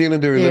the New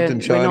Zealander who lived in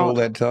China all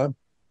that time?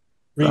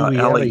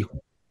 Ali.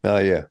 Oh,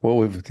 yeah.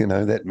 Well,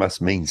 that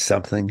must mean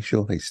something.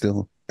 Surely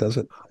still does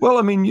it? Well,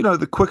 I mean,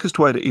 the quickest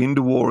way to end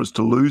a war is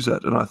to lose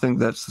it. And I think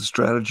that's the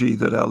strategy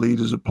that our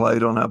leaders have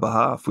played on our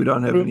behalf. We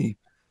don't have any...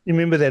 You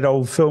remember that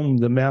old film,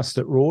 The Mouse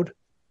That Roared?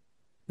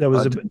 There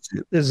was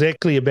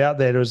exactly about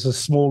that. It was a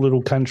small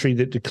little country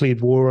that declared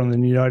war on the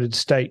United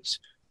States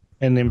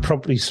and then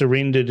promptly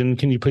surrendered. And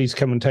can you please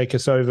come and take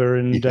us over?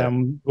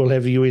 And we'll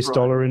have a US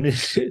dollar. And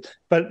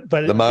but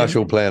the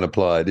Marshall Plan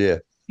applied. Yeah.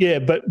 Yeah,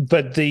 but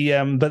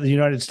the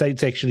United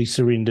States actually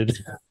surrendered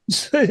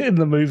in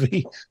the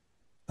movie.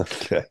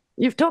 Okay.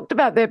 You've talked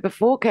about that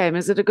before, Cam.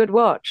 Is it a good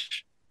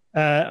watch?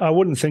 I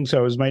wouldn't think so.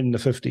 It was made in the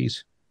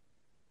 50s.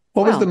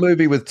 What was the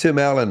movie with Tim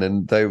Allen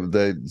and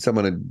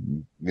someone had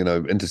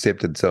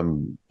intercepted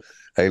some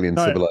alien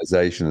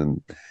civilization, and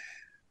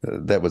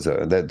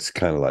that's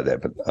kind of like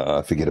that, but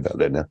I forget about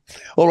that now.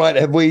 All right,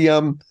 have we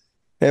gone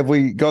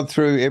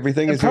through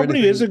everything? It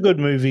probably is a good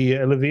movie,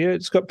 Olivia.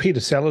 It's got Peter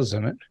Sellers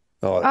in it.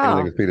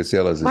 Anything with Peter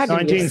Sellers is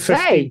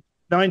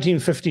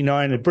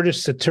 1959, a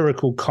British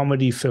satirical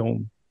comedy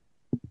film.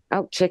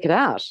 I'll check it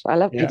out. I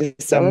love Peter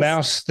Sellers. The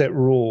Mouse That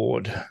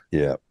Roared.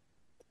 Yeah,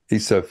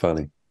 he's so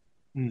funny.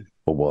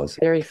 Or was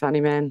very funny,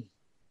 man.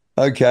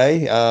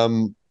 Okay.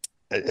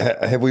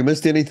 Have we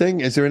missed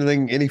anything? Is there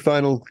any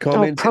final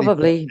comments?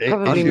 Probably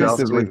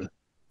missed.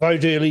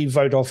 Vote early,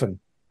 vote often.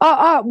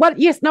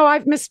 Yes, no,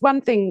 I've missed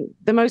one thing.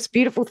 The most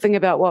beautiful thing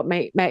about what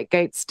Matt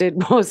Gaetz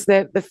did was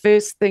that the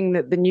first thing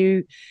that the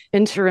new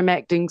interim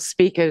acting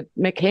speaker,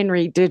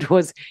 McHenry, did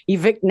was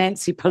evict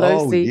Nancy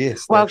Pelosi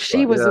while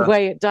she was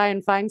away at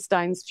Dianne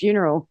Feinstein's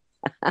funeral.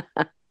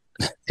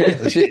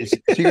 She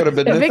got a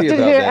bit evicted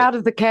about her that. out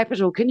of the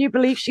Capitol. Can you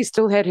believe she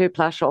still had her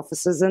plush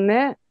officers in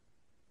there?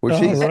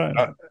 Well,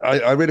 right.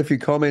 I read a few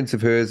comments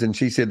of hers, and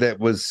she said that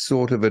was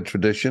sort of a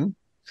tradition,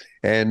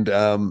 and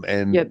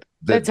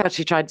that's how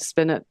she tried to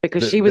spin it,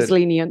 because she was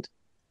lenient.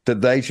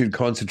 That they should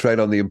concentrate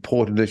on the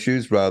important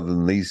issues rather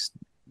than these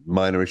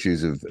minor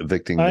issues of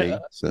evicting me.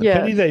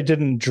 Pity they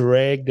didn't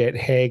drag that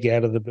hag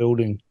out of the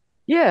building.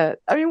 Yeah,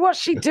 I mean, what's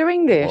she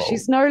doing there? Whoa.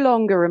 She's no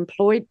longer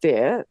employed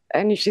there,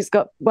 and she's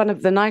got one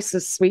of the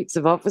nicest suites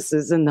of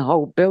offices in the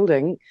whole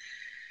building.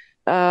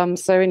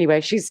 So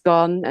anyway, she's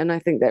gone, and I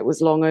think that was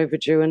long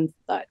overdue. And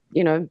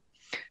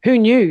who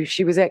knew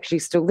she was actually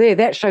still there?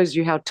 That shows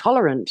you how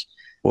tolerant.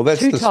 Well, that's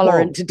too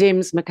tolerant to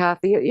Dems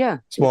McCarthy. Yeah,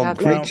 swamp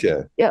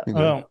creature. Yeah.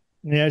 Well,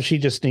 she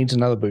just needs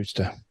another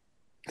booster.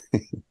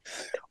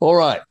 All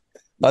right,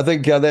 I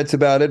think that's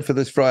about it for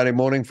this Friday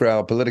morning for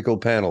our political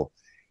panel.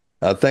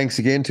 Thanks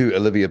again to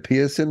Olivia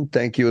Pierson.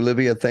 Thank you,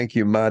 Olivia. Thank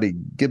you, Marty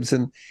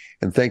Gibson.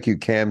 And thank you,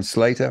 Cam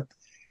Slater.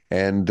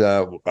 And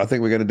I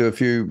think we're going to do a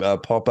few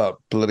pop-up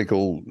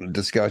political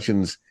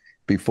discussions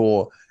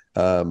before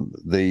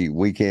the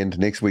weekend,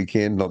 next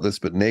weekend, not this,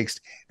 but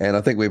next. And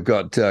I think we've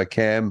got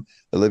Cam,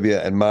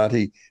 Olivia, and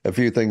Marty, a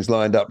few things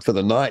lined up for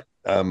the night.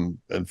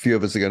 A few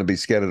of us are going to be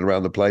scattered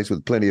around the place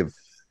with plenty of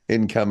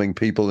incoming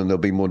people, and there'll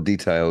be more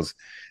details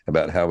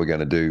about how we're going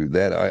to do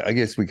that. I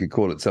guess we could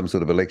call it some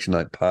sort of election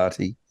night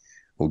party.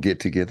 We'll get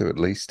together at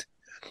least.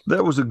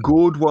 That was a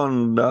good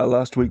one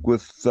last week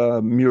with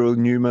Muriel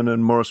Newman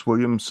and Morris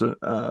Williamson.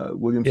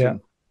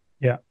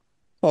 Yeah.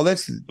 Oh,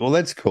 that's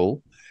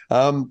cool.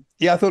 I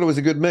thought it was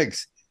a good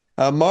mix.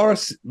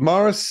 Morris,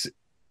 a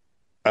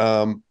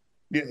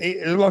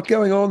lot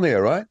going on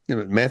there, right?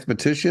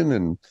 Mathematician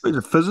and he's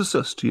a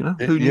physicist. Who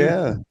knew?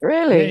 Yeah,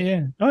 really.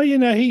 Yeah. Oh,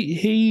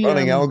 he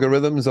running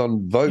algorithms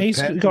on vote.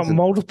 He's got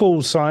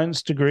multiple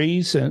science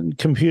degrees and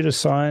computer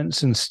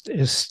science, and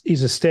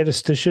he's a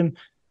statistician.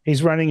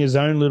 He's running his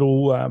own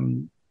little,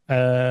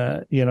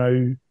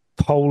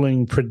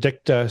 polling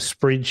predictor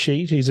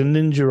spreadsheet. He's a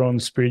ninja on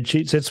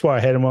spreadsheets. That's why I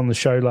had him on the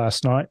show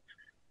last night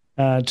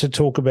to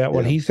talk about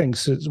what he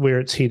thinks is where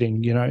it's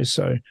heading.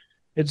 So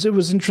it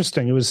was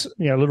interesting. It was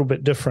a little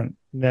bit different.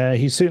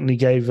 He certainly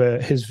gave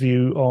his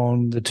view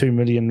on the 2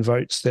 million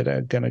votes that are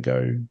going to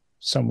go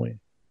somewhere.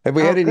 Have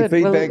we had any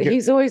feedback? Well,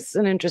 he's always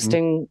an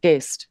interesting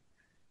guest.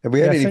 Have we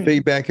had any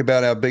feedback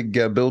about our big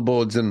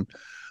billboards? And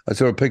I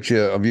saw a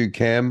picture of you,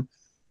 Cam.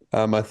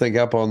 I think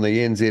up on the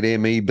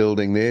NZME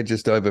building there,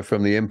 just over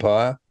from the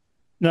Empire.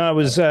 No, it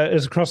was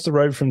across the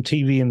road from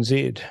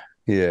TVNZ.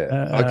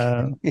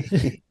 Yeah.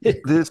 Okay.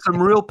 There's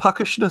some real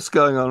puckishness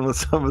going on with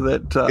some of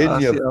that. In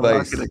your face,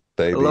 marketing.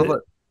 baby. I love it.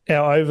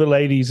 Our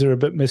overladies are a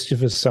bit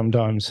mischievous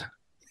sometimes.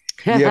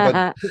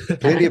 Yeah, but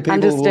plenty of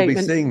people will be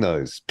seeing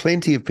those.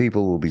 Plenty of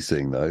people will be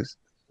seeing those.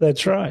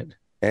 That's right.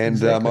 And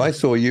exactly. I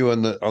saw you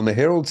on the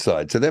Herald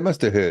side, so that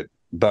must have hurt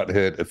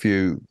a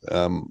few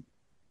on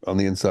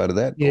the inside of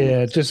that.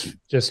 Yeah,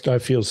 just I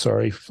feel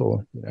sorry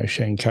for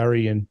Shane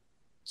Curry and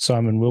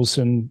Simon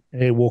Wilson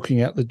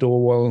walking out the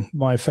door while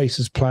my face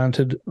is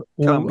planted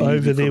all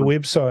over their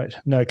website.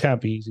 No, it can't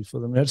be easy for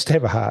them. Just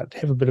have a heart,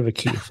 have a bit of a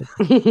care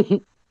for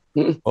them.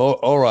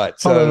 All right.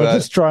 So I'll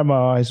just dry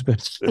my eyes,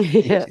 but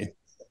yeah.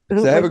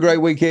 So have a great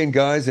weekend,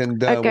 guys,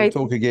 and we'll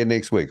talk again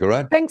next week. All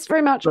right. Thanks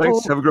very much, Paul.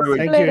 Thanks. Have a great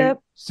week. Thank you.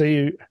 See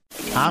you.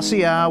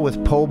 RCR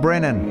with Paul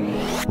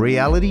Brennan,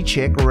 Reality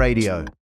Check Radio.